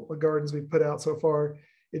little gardens we've put out so far,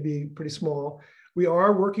 it'd be pretty small. We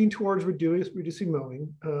are working towards reducing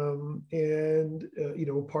mowing, and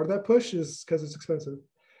part of that push is because it's expensive,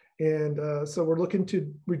 and so we're looking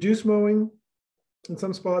to reduce mowing in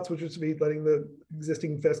some spots, which is to be letting the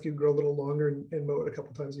existing fescue grow a little longer and mow it a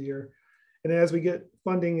couple times a year. And as we get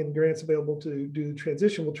funding and grants available to do the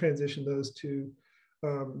transition, we'll transition those to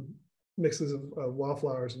mixes of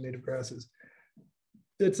wildflowers and native grasses.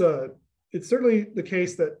 It's certainly the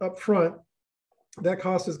case that up front, that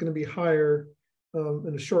cost is going to be higher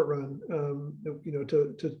in the short run,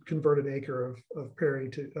 to convert an acre of prairie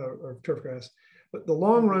to or turf grass. But the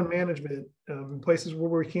long run management, places where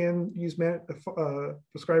we can use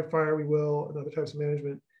prescribed fire, we will, and other types of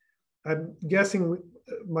management. I'm guessing,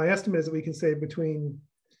 my estimate is that we can save between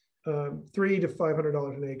 $300 to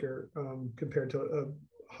 $500 an acre compared to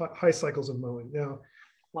high cycles of mowing. Now,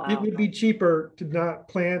 it would be cheaper to not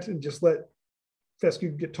plant and just let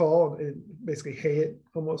fescue get tall and basically hay it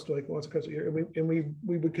almost like once a year. And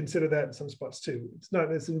we would consider that in some spots too. It's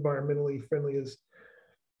not as environmentally friendly as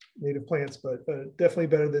native plants, but definitely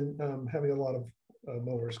better than having a lot of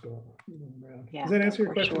mowers going around. Yeah, does that answer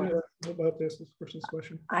your question? sure. About this person's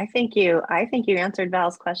question? I think you answered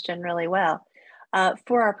Val's question really well.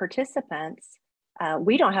 For our participants,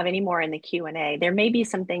 we don't have any more in the Q&A. There may be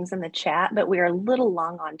some things in the chat, but we are a little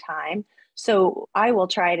long on time. So I will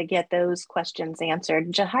try to get those questions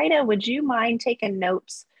answered. Jahida, would you mind taking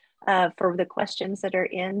notes for the questions that are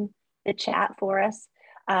in the chat for us?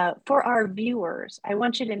 For our viewers, I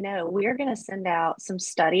want you to know we are going to send out some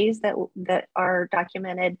studies that are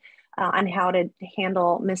documented on how to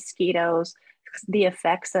handle mosquitoes, the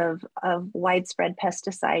effects of widespread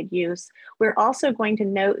pesticide use. We're also going to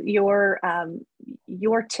note your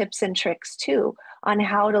tips and tricks too on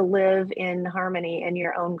how to live in harmony in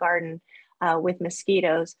your own garden with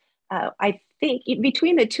mosquitoes. I think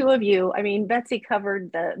between the two of you, I mean, Betsy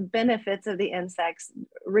covered the benefits of the insects,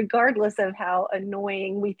 regardless of how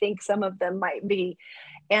annoying we think some of them might be.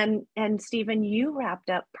 And Stephen, you wrapped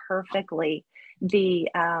up perfectly the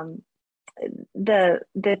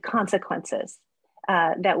consequences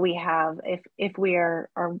that we have if we are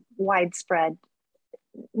widespread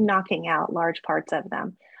knocking out large parts of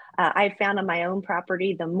them. I found on my own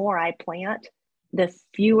property, the more I plant, the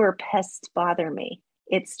fewer pests bother me.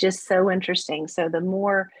 It's just so interesting. So the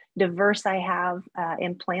more diverse I have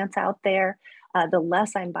in plants out there, the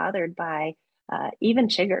less I'm bothered by even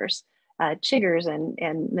chiggers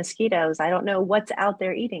and mosquitoes. I don't know what's out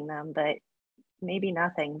there eating them, but maybe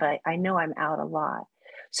nothing, but I know I'm out a lot.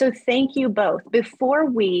 So thank you both. Before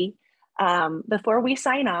we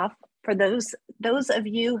sign off, for those of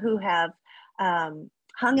you who have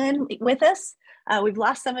hung in with us, we've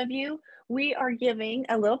lost some of you. We are giving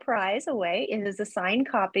a little prize away. It is a signed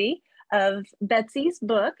copy of Betsy's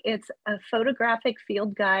book. It's a photographic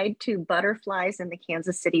field guide to butterflies in the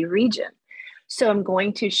Kansas City region. So I'm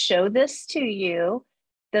going to show this to you.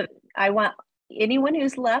 I want anyone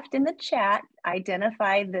who's left in the chat,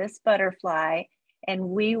 identify this butterfly, and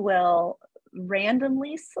we will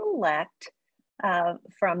randomly select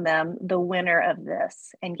from them the winner of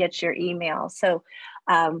this and get your email.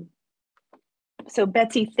 So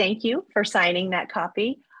Betsy, thank you for signing that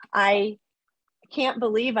copy. I can't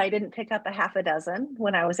believe I didn't pick up a half a dozen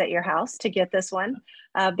when I was at your house to get this one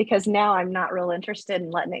because now I'm not real interested in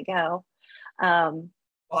letting it go. Well,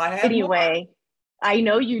 I have anyway, more. I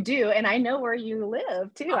know you do, and I know where you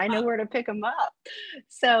live too. I know where to pick them up.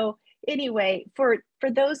 So anyway, for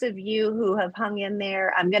those of you who have hung in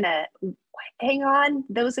there, I'm gonna hang on.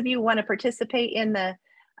 Those of you who want to participate in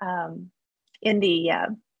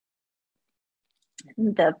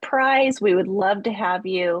the prize, we would love to have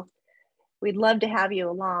you. We'd love to have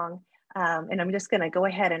you along. And I'm just going to go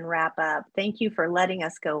ahead and wrap up. Thank you for letting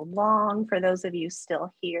us go long for those of you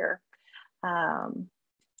still here. And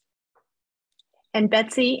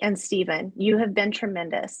Betsy and Stephen, you have been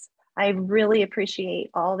tremendous. I really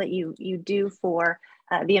appreciate all that you do for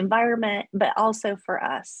the environment, but also for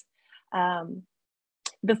us.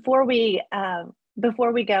 Before we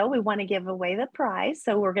go, we want to give away the prize.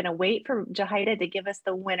 So we're going to wait for Jahida to give us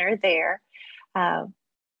the winner there.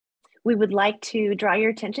 We would like to draw your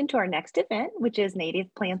attention to our next event, which is Native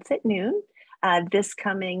Plants at Noon. This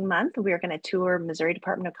coming month, we're going to tour Missouri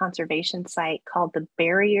Department of Conservation site called the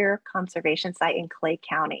Barrier Conservation Site in Clay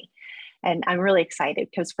County. And I'm really excited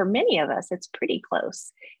because for many of us, it's pretty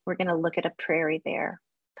close. We're going to look at a prairie there.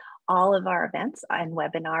 All of our events and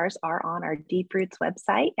webinars are on our Deep Roots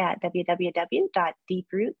website at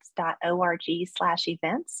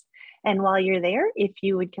www.deeproots.org/events. And while you're there, if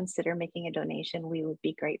you would consider making a donation, we would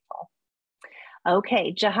be grateful.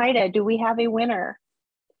 Okay, Jahida, do we have a winner?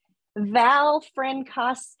 Val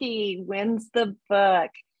Frankowski wins the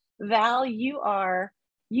book. Val, you are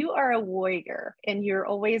a warrior and you're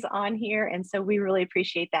always on here. And so we really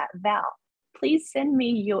appreciate that. Val, please send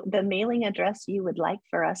me the mailing address you would like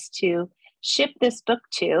for us to ship this book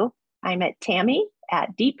to. I'm at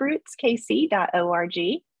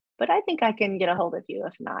tammy@deeprootskc.org, but I think I can get a hold of you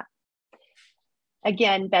if not.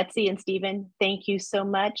 Again, Betsy and Stephen, thank you so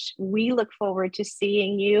much. We look forward to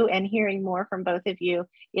seeing you and hearing more from both of you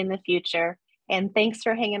in the future. And thanks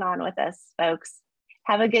for hanging on with us, folks.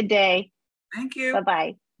 Have a good day. Thank you.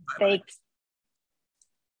 Bye-bye. Thanks.